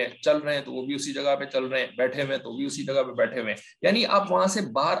کھڑے ہوئے ہیں، چل رہے ہیں تو وہ بھی اسی جگہ پہ چل رہے ہیں، بیٹھے ہوئے ہیں تو بھی اسی جگہ پہ بیٹھے ہوئے ہیں. یعنی آپ وہاں سے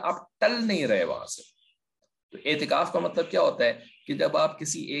باہر آپ ٹل نہیں رہے وہاں سے. تو اعتکاف کا مطلب کیا ہوتا ہے کہ جب آپ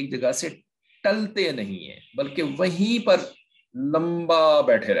کسی ایک جگہ سے ٹلتے نہیں ہیں بلکہ وہیں پر لمبا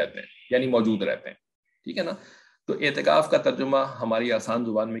بیٹھے رہتے ہیں، یعنی موجود رہتے ہیں. ٹھیک ہے نا، تو اعتکاف کا ترجمہ ہماری آسان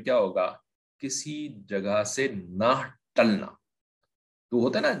زبان میں کیا ہوگا، کسی جگہ سے نہ ٹلنا. تو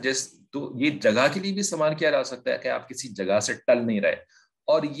ہوتا ہے نا تو یہ جگہ کے لیے بھی استعمال کیا جا سکتا ہے کہ آپ کسی جگہ سے ٹل نہیں رہے،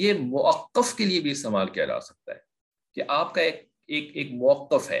 اور یہ موقف کے لیے بھی استعمال کیا جا سکتا ہے کہ آپ کا ایک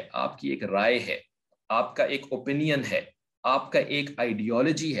موقف ہے، آپ کی ایک رائے ہے، آپ کا ایک اوپینین ہے، آپ کا ایک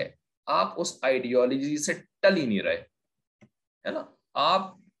آئیڈیالوجی ہے، آپ اس آئیڈیالوجی سے ٹل ہی نہیں رہے. ہے نا،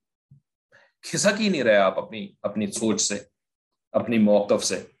 آپ کھسک ہی نہیں رہے آپ اپنی سوچ سے، اپنی موقف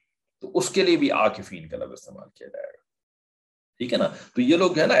سے. تو اس کے لیے بھی عاکفین کا لفظ استعمال کیا جائے گا. ٹھیک ہے نا، تو یہ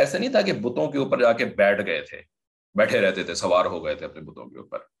لوگ ہے نا ایسا نہیں تھا کہ بتوں کے اوپر جا کے بیٹھ گئے تھے، بیٹھے رہتے تھے، سوار ہو گئے تھے اپنے بتوں کے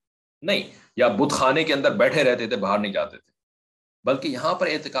اوپر، نہیں، یا بت خانے کے اندر بیٹھے رہتے تھے، باہر نہیں جاتے تھے. بلکہ یہاں پر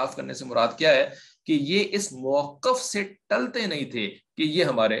اعتکاف کرنے سے مراد کیا ہے کہ یہ اس موقف سے ٹلتے نہیں تھے کہ یہ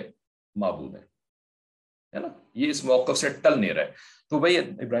ہمارے معبود ہیں. ہے نا، یہ اس موقف سے ٹل نہیں رہے. تو بھائی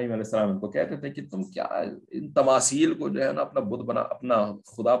ابراہیم علیہ السلام ان کو کہتے تھے کہ تم کیا ان تماثیل کو جو ہے نا اپنا بت بنا، اپنا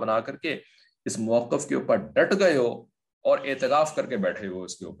خدا بنا کر کے اس موقف کے اوپر ڈٹ گئے ہو اور اعتکاف کر کے بیٹھے ہو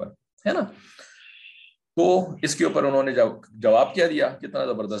اس کے اوپر. ہے نا، تو اس کے اوپر انہوں نے جواب کیا دیا، کتنا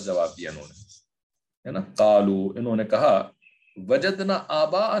زبردست جواب دیا انہوں نے. ہے نا، قالو، انہوں نے کہا، وجدنا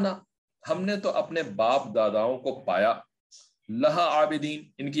آباءنا، ہم نے تو اپنے باپ داداؤں کو پایا لہا عابدین،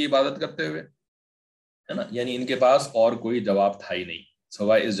 ان کی عبادت کرتے ہوئے، ہے نا، یعنی ان کے پاس اور کوئی جواب تھا ہی نہیں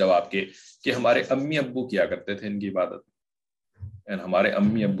سوائے اس جواب کے کہ ہمارے امی ابو کیا کرتے تھے ان کی عبادت، یعنی ہمارے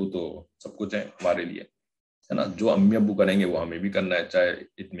امی ابو تو سب کچھ ہیں ہمارے لیے، ہے نا، جو امی ابو کریں گے وہ ہمیں بھی کرنا ہے، چاہے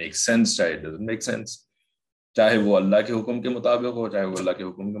اٹ میک سینس چاہے اٹ ڈزنٹ میک سینس، چاہے وہ اللہ کے حکم کے مطابق ہو چاہے وہ اللہ کے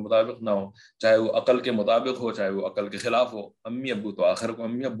حکم کے مطابق نہ ہو، چاہے وہ عقل کے مطابق ہو چاہے وہ عقل کے خلاف ہو، امی ابو تو آخر کو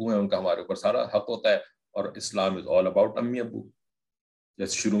امی ابو ہیں، ان کا ہمارے اوپر سارا حق ہوتا ہے، اور اسلام از آل اباؤٹ امی ابو،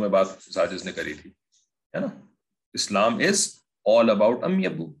 جیسے شروع میں بات ساجد نے کری تھی، ہے نا، اسلام از آل اباؤٹ امی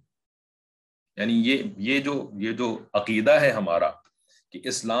ابو، یعنی یہ جو عقیدہ ہے ہمارا کہ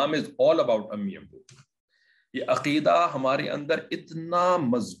اسلام از آل اباؤٹ امی ابو، یہ عقیدہ ہمارے اندر اتنا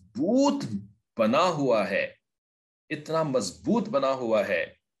مضبوط بنا ہوا ہے، اتنا مضبوط بنا ہوا ہے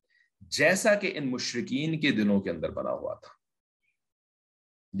جیسا کہ ان مشرکین کے دلوں کے اندر بنا ہوا تھا،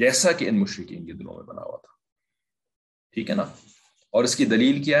 جیسا کہ ان مشرکین کے دلوں میں بنا ہوا تھا، ٹھیک ہے نا، اور اس کی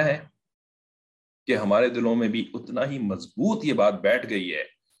دلیل کیا ہے کہ ہمارے دلوں میں بھی اتنا ہی مضبوط یہ بات بیٹھ گئی ہے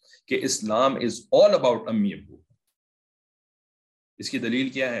کہ اسلام از آل اباؤٹ امی ابو۔ اس کی دلیل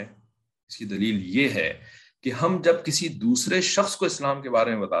کیا ہے؟ اس کی دلیل یہ ہے کہ ہم جب کسی دوسرے شخص کو اسلام کے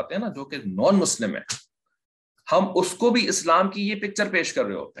بارے میں بتاتے ہیں نا جو کہ نان مسلم ہے، ہم اس کو بھی اسلام کی یہ پکچر پیش کر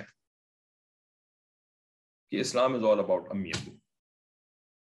رہے ہوتے ہیں کہ اسلام از آل اباؤٹ امی ابو۔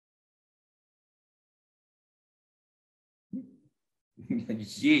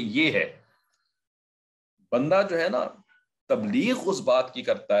 یہ ہے بندہ جو ہے نا تبلیغ اس بات کی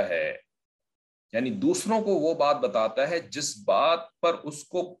کرتا ہے، یعنی دوسروں کو وہ بات بتاتا ہے جس بات پر اس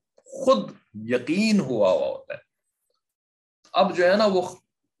کو خود یقین ہوا ہوتا ہے، اب جو ہے نا وہ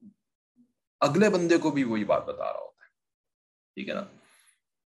اگلے بندے کو بھی وہی بات بتا رہا ہوتا ہے، ٹھیک ہے نا۔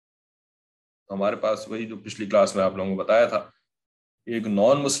 ہمارے پاس وہی جو پچھلی کلاس میں آپ لوگوں کو بتایا تھا، ایک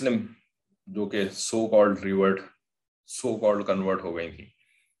نان مسلم جو کہ سو کالڈ کنورٹ ہو گئی تھی،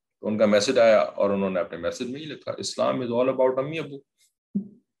 تو ان کا میسج آیا اور انہوں نے اپنے میسج میں ہی لکھا اسلام از آل اباؤٹ امی ابو،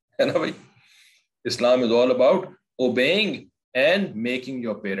 ہے نا بھائی، Islam is all about obeying and making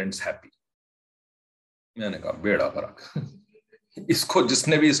your parents happy. میں نے کہا بیڑا فرق، اس کو جس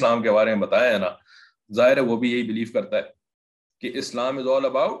نے بھی اسلام کے بارے میں بتایا ہے نا، ظاہر ہے وہ بھی یہی بلیو کرتا ہے کہ Islam is all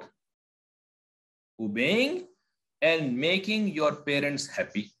about obeying and making your parents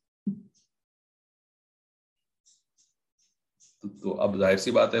happy۔ تو اب ظاہر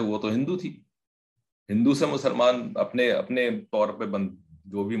سی بات ہے وہ تو ہندو تھی، ہندو سے مسلمان اپنے طور پہ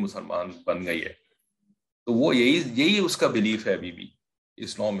جو بھی مسلمان بن گئی ہے، تو وہ یہی اس کا بلیف ہے ابھی بھی،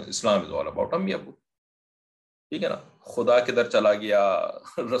 اسلام از آل اباؤٹ امی ابو، ٹھیک ہے نا۔ خدا کدھر چلا گیا،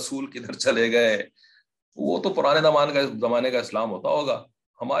 رسول کدھر چلے گئے، وہ تو پرانے زمانے کا اسلام ہوتا ہوگا،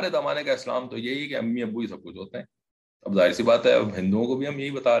 ہمارے زمانے کا اسلام تو یہی کہ امی ابو ہی سب کچھ ہوتے ہیں۔ اب ظاہر سی بات ہے اب ہندوؤں کو بھی ہم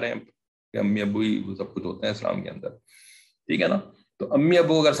یہی بتا رہے ہیں کہ امی ابو ہی سب کچھ ہوتے ہیں اسلام کے اندر، ٹھیک ہے نا۔ تو امی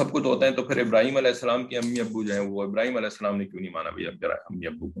ابو اگر سب کچھ ہوتے ہیں تو پھر ابراہیم علیہ السلام کی امی ابو جو ہیں وہ ابراہیم علیہ السلام نے کیوں نہیں مانا بھائی امی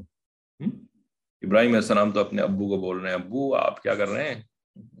ابو کو؟ ابراہیم علیہ السلام تو اپنے ابو کو بول رہے ہیں ابو آپ کیا کر رہے ہیں،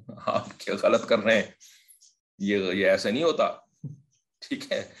 آپ کیا غلط کر رہے ہیں، یہ ایسا نہیں ہوتا،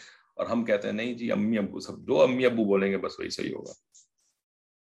 ٹھیک ہے۔ اور ہم کہتے ہیں نہیں جی امی ابو سب جو امی ابو بولیں گے بس وہی صحیح ہوگا،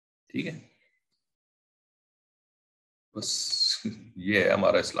 ٹھیک ہے۔ بس یہ ہے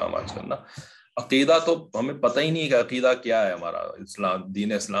ہمارا اسلام آج کل نا۔ عقیدہ تو ہمیں پتہ ہی نہیں کہ عقیدہ کیا ہے ہمارا، اسلام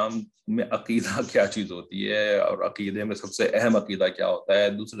دین اسلام میں عقیدہ کیا چیز ہوتی ہے، اور عقیدے میں سب سے اہم عقیدہ کیا ہوتا ہے،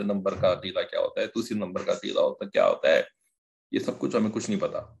 دوسرے نمبر کا عقیدہ کیا ہوتا ہے، تیسرے نمبر کا عقیدہ کیا ہوتا ہے، یہ سب کچھ ہمیں کچھ نہیں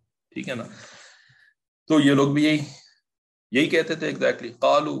پتا، ٹھیک ہے نا۔ تو یہ لوگ بھی یہی کہتے تھے ایگزیکٹلی،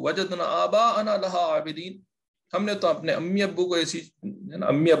 قالوا وجدنا آباءنا لها عابدین، ہم نے تو اپنے امی ابو کو ایسی،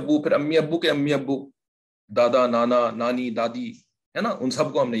 امی ابو پھر امی ابو کے امی ابو، دادا نانا نانی دادی، ہے نا، ان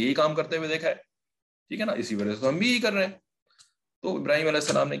سب کو ہم نے یہی کام کرتے ہوئے دیکھا ہے، ٹھیک ہے نا، اسی وجہ سے ہم بھی یہی کر رہے ہیں۔ تو ابراہیم علیہ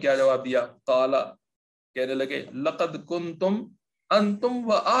السلام نے کیا جواب دیا؟ قال، کہنے لگے لقد کنتم انتم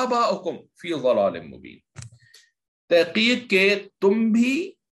وآباؤکم فی ضلال مبین، تحقیق کہ تم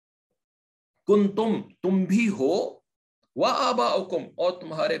بھی ہو، وآباؤکم اور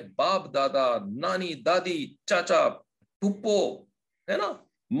تمہارے باپ دادا نانی دادی چاچا پھپھو، ہے نا،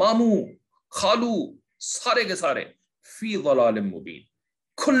 ماموں خالو، سارے کے سارے فی ضلال مبین،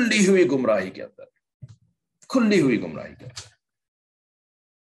 کھلی ہوئی گمراہی کے اندر، کھلی ہوئی گمراہی کے اندر،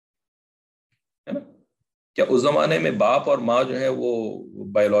 ہے نا۔ کیا اس زمانے میں باپ اور ماں جو ہے وہ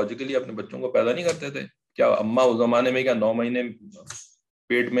بایولوجیکلی اپنے بچوں کو پیدا نہیں کرتے تھے؟ کیا اماں اس زمانے میں کیا 9 مہینے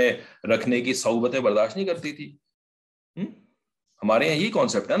پیٹ میں رکھنے کی صعوبتیں برداشت نہیں کرتی تھی؟ ہمارے یہاں یہی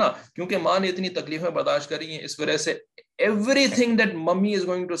کانسیپٹ ہے نا، کیونکہ ماں نے اتنی تکلیفیں برداشت کری ہیں، اس وجہ سے every thing that mummy is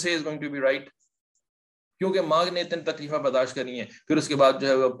going to سے is going to be right, کیونکہ ماں نے اتنی تکلیفیں برداشت کرنی ہیں، پھر اس کے بعد جو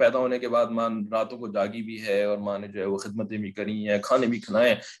ہے وہ پیدا ہونے کے بعد ماں راتوں کو جاگی بھی ہے اور ماں نے جو ہے وہ خدمتیں بھی کری ہیں، کھانے بھی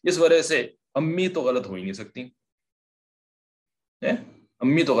کھلائے، اس وجہ سے امی تو غلط ہو ہی نہیں سکتی،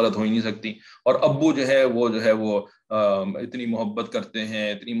 امی تو غلط ہو ہی نہیں سکتی۔ اور ابو جو ہے وہ اتنی محبت کرتے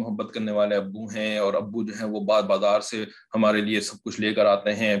ہیں، اتنی محبت کرنے والے ابو ہیں، اور ابو جو ہے وہ بازار سے ہمارے لیے سب کچھ لے کر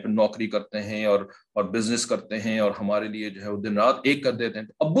آتے ہیں، پھر نوکری کرتے ہیں اور بزنس کرتے ہیں، اور ہمارے لیے جو ہے وہ دن رات ایک کر دیتے ہیں،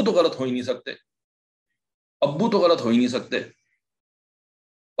 تو ابو تو غلط ہو ہی نہیں سکتے، ابو تو غلط ہو ہی نہیں سکتے۔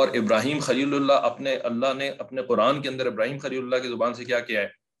 اور ابراہیم خلیل اللہ اللہ نے اپنے قرآن کے اندر ابراہیم خلیل اللہ کی زبان سے کیا کیا ہے،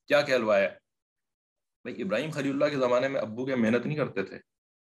 کیا کہلوایا ہے؟ بھائی ابراہیم خلیل اللہ کے زمانے میں ابو کے محنت نہیں کرتے تھے،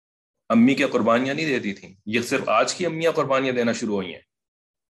 امی کے قربانیاں نہیں دیتی تھیں، یہ صرف آج کی امیاں قربانیاں دینا شروع ہوئی ہیں؟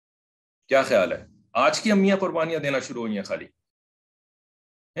 کیا خیال ہے؟ آج کی امیاں قربانیاں دینا شروع ہوئی ہیں خالی؟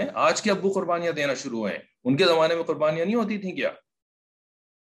 آج کے ابو قربانیاں دینا شروع ہوئے ہیں، ان کے زمانے میں قربانیاں نہیں ہوتی تھیں کیا؟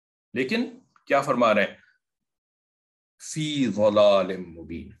 لیکن کیا فرما رہے ہیں؟ فی ضلال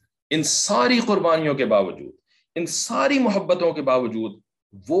مبین، ان ساری قربانیوں کے باوجود، ان ساری محبتوں کے باوجود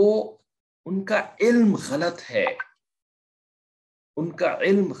وہ ان کا علم غلط ہے، ان کا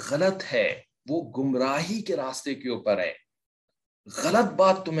علم غلط ہے، وہ گمراہی کے راستے کے اوپر ہیں، غلط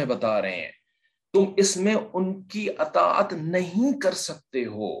بات تمہیں بتا رہے ہیں، تم اس میں ان کی اطاعت نہیں کر سکتے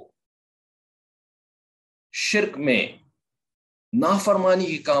ہو، شرک میں، نافرمانی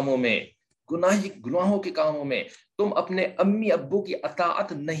کے کاموں میں، گناہوں کے کاموں میں تم اپنے امی ابو کی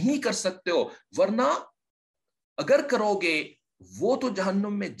اطاعت نہیں کر سکتے ہو، ورنہ اگر کرو گے وہ تو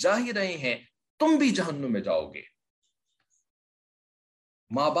جہنم میں جا ہی رہے ہیں، تم بھی جہنم میں جاؤ گے۔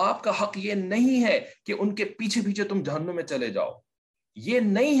 ماں باپ کا حق یہ نہیں ہے کہ ان کے پیچھے پیچھے تم جہنم میں چلے جاؤ، یہ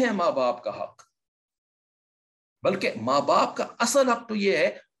نہیں ہے ماں باپ کا حق، بلکہ ماں باپ کا اصل حق تو یہ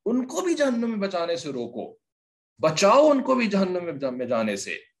ہے ان کو بھی جہنم میں بچانے سے روکو، بچاؤ ان کو بھی جہنم میں جانے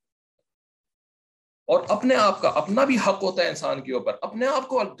سے، اور اپنے آپ کا اپنا بھی حق ہوتا ہے انسان کے اوپر، اپنے آپ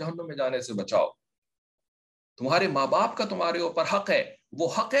کو جہنم میں جانے سے بچاؤ۔ تمہارے ماں باپ کا تمہارے اوپر حق ہے، وہ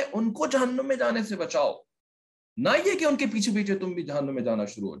حق ہے ان کو جہنم میں جانے سے بچاؤ، نہ یہ کہ ان کے پیچھے پیچھے تم بھی جہنم میں جانا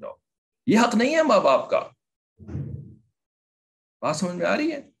شروع ہو جاؤ، یہ حق نہیں ہے ماں باپ کا۔ بات سمجھ میں آ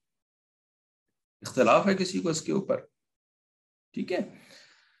رہی ہے؟ اختلاف ہے کسی کو اس کے اوپر؟ ٹھیک ہے،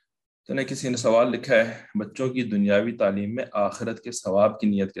 تو نے کسی نے سوال لکھا ہے، بچوں کی دنیاوی تعلیم میں آخرت کے ثواب کی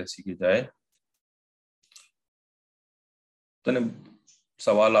نیت کیسی کی جائے؟ تو نے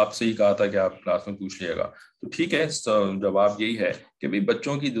سوال آپ سے ہی کہا تھا کہ آپ کلاس میں پوچھ لیے گا، تو ٹھیک ہے، جواب یہی ہے کہ بھی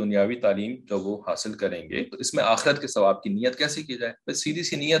بچوں کی دنیاوی تعلیم جب وہ حاصل کریں گے تو اس میں آخرت کے ثواب کی نیت کیسے کی جائے؟ بس سیدھی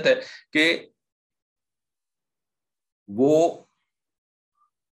سی نیت ہے کہ وہ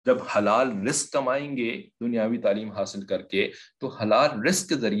جب حلال رزق کمائیں گے دنیاوی تعلیم حاصل کر کے، تو حلال رزق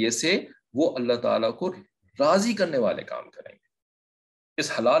کے ذریعے سے وہ اللہ تعالیٰ کو راضی کرنے والے کام کریں گے،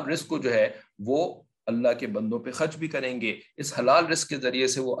 اس حلال رزق کو جو ہے وہ اللہ کے بندوں پہ خرچ بھی کریں گے، اس حلال رزق کے ذریعے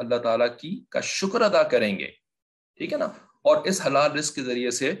سے وہ اللہ تعالیٰ کا شکر ادا کریں گے، ٹھیک ہے نا، اور اس حلال رزق کے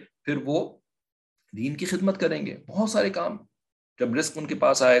ذریعے سے پھر وہ دین کی خدمت کریں گے، بہت سارے کام جب رزق ان کے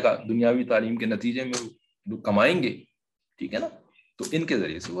پاس آئے گا دنیاوی تعلیم کے نتیجے میں وہ کمائیں گے، ٹھیک ہے نا، تو ان کے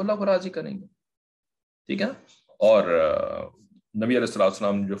ذریعے سے وہ اللہ کو راضی کریں گے، ٹھیک ہے نا۔ اور نبی علیہ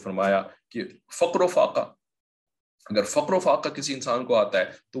السلام نے جو فرمایا کہ فقر و فاقہ، اگر فقر و فاقہ کسی انسان کو آتا ہے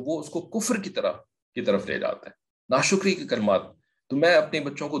تو وہ اس کو کفر کی طرف لے جاتا ہے، ناشکری کے کلمات، تو میں اپنے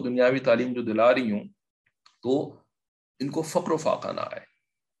بچوں کو دنیاوی تعلیم جو دلا رہی ہوں تو ان کو فقر و فاقہ نہ آئے،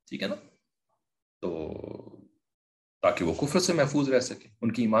 ٹھیک ہے نا، تو تاکہ وہ کفر سے محفوظ رہ سکے،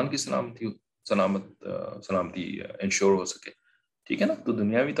 ان کی ایمان کی سلامتی انشور ہو سکے، ٹھیک ہے نا، تو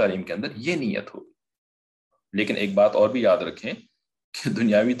دنیاوی تعلیم کے اندر یہ نیت ہوگی۔ لیکن ایک بات اور بھی یاد رکھیں کہ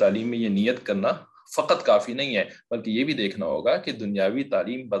دنیاوی تعلیم میں یہ نیت کرنا فقط کافی نہیں ہے، بلکہ یہ بھی دیکھنا ہوگا کہ دنیاوی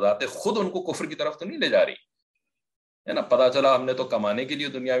تعلیم بذات خود ان کو کفر کی طرف تو نہیں لے جا رہی ہے نا، پتہ چلا ہم نے تو کمانے کے لیے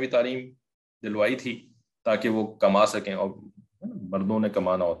دنیاوی تعلیم دلوائی تھی تاکہ وہ کما سکیں، اور مردوں نے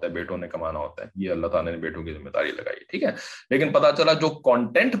کمانا ہوتا ہے، بیٹوں نے کمانا ہوتا ہے، یہ اللہ تعالیٰ نے بیٹوں کی ذمہ داری لگائی ہے، ٹھیک ہے، لیکن پتہ چلا جو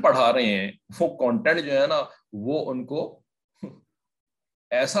کانٹینٹ پڑھا رہے ہیں وہ کانٹینٹ جو ہے نا وہ ان کو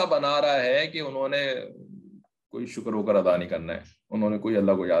ایسا بنا رہا ہے کہ انہوں نے کوئی شکر وکر ادا نہیں کرنا ہے، انہوں نے کوئی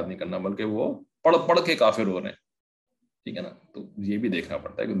اللہ کو یاد نہیں کرنا، بلکہ وہ پڑھ کے کافر ہو رہے ہیں، ٹھیک ہے نا، تو یہ بھی دیکھنا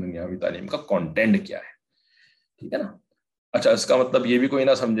پڑتا ہے کہ دنیاوی تعلیم کا کانٹینٹ کیا ہے، ٹھیک ہے نا۔ اچھا، اس کا مطلب یہ بھی کوئی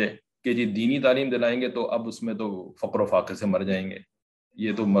نہ سمجھے کہ جی دینی تعلیم دلائیں گے تو اب اس میں تو فقر و فاقے سے مر جائیں گے،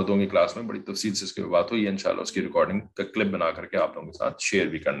 یہ تو مردوں کی کلاس میں بڑی تفصیل سے اس کی بات ہوئی ہے، انشاءاللہ اس کی ریکارڈنگ کا کلپ بنا کر کے آپ لوگوں کے ساتھ شیئر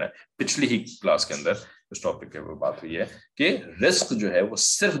بھی کرنا ہے۔ پچھلی ہی کلاس کے اندر اس ٹاپک پہ بات ہوئی ہے کہ رزق جو ہے وہ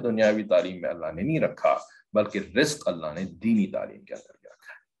صرف دنیاوی تعلیم میں اللہ نے نہیں رکھا، بلکہ رزق اللہ نے دینی تعلیم کے اندر بھی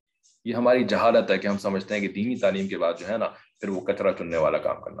رکھا ہے۔ یہ ہماری جہالت ہے کہ ہم سمجھتے ہیں کہ دینی تعلیم کے بعد جو ہے نا پھر وہ کچرا چننے والا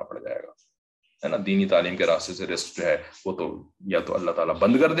کام کرنا پڑ جائے گا، ہے نا. دینی تعلیم کے راستے سے رزق جو ہے وہ تو یا تو اللہ تعالیٰ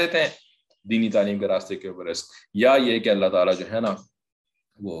بند کر دیتے ہیں دینی تعلیم کے راستے کے اوپر رزق, یا یہ کہ اللہ تعالیٰ جو ہے نا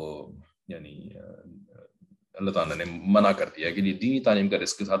وہ یعنی اللہ تعالیٰ نے منع کر دیا کہ دینی تعلیم کا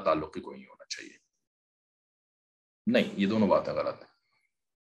رزق کے ساتھ تعلق ہی کوئی نہیں ہونا چاہیے. نہیں, یہ دونوں باتیں غلط ہیں.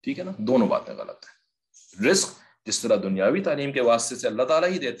 ٹھیک ہے نا, دونوں باتیں غلط ہیں. رزق جس طرح دنیاوی تعلیم کے واسطے سے اللہ تعالیٰ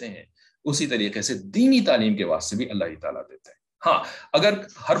ہی دیتے ہیں, اسی طریقے سے دینی تعلیم کے واسطے بھی اللہ ہی تعالیٰ دیتے ہیں. ہاں, اگر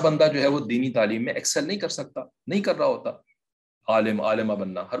ہر بندہ جو ہے وہ دینی تعلیم میں ایکسل نہیں کر سکتا, نہیں کر رہا ہوتا, عالمہ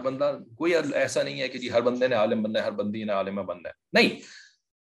بننا, ہر بندہ, کوئی ایسا نہیں ہے کہ ہر بندے نے عالم بننا ہے, ہر بندی نے عالمہ بننا ہے, نہیں.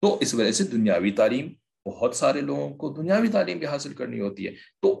 تو اس وجہ سے دنیاوی تعلیم, بہت سارے لوگوں کو دنیاوی تعلیم بھی حاصل کرنی ہوتی ہے.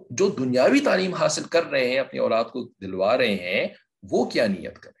 تو جو دنیاوی تعلیم حاصل کر رہے ہیں, اپنی اولاد کو دلوا رہے ہیں, وہ کیا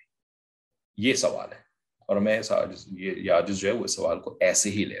نیت کریں, یہ سوال ہے. اور میں یہ عاجز جو ہے وہ اس سوال کو ایسے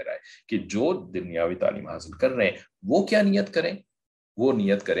ہی لے رہا ہے کہ جو دنیاوی تعلیم حاصل کر رہے ہیں وہ کیا نیت کریں. وہ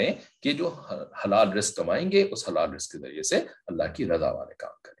نیت کریں کہ جو حلال رزق کمائیں گے, اس حلال رزق کے ذریعے سے اللہ کی رضا والے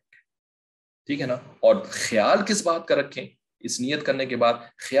کام کریں گے. ٹھیک ہے نا. اور خیال کس بات کا رکھیں, اس نیت کرنے کے بعد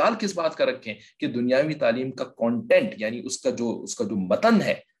خیال کس بات کا رکھیں کہ دنیاوی تعلیم کا کانٹینٹ, یعنی اس کا جو متن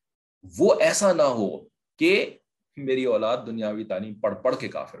ہے, وہ ایسا نہ ہو کہ میری اولاد دنیاوی تعلیم پڑھ کے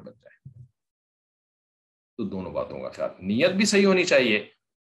کافر بن جائے. تو دونوں باتوں کا خیال, نیت بھی صحیح ہونی چاہیے,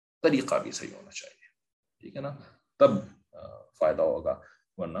 طریقہ بھی صحیح ہونا چاہیے. ٹھیک ہے نا, تب فائدہ ہوگا,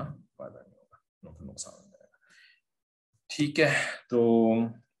 ورنہ فائدہ نہیں ہوگا, نقصان ہو جائے گا. ٹھیک ہے, تو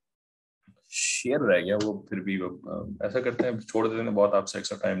شیئر رہ گیا وہ, پھر بھی ایسا کرتے ہیں, چھوڑ دیتے ہیں, بہت آپ سے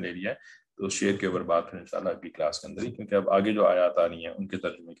ایکسٹرا ٹائم لے لیا ہے, تو شیئر کے اوپر بات پھر انشاءاللہ اگلی کلاس کے اندر ہی, کیونکہ اب آگے جو آیات آ رہی ہیں ان کے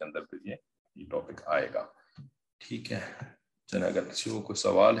ترجمے کے اندر پھر یہ ٹاپک آئے گا. ٹھیک ہے, چلیں, اگر کسی کو کوئی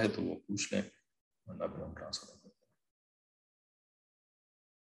سوال ہے تو وہ پوچھ لیں, ورنہ پھر ہم ٹرانسفر کرتے ہیں.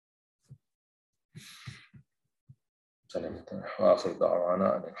 چلیں, آخر دعوانا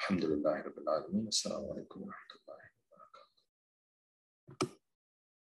الحمدللہ رب العالمین. السلام علیکم ورحمۃ اللہ.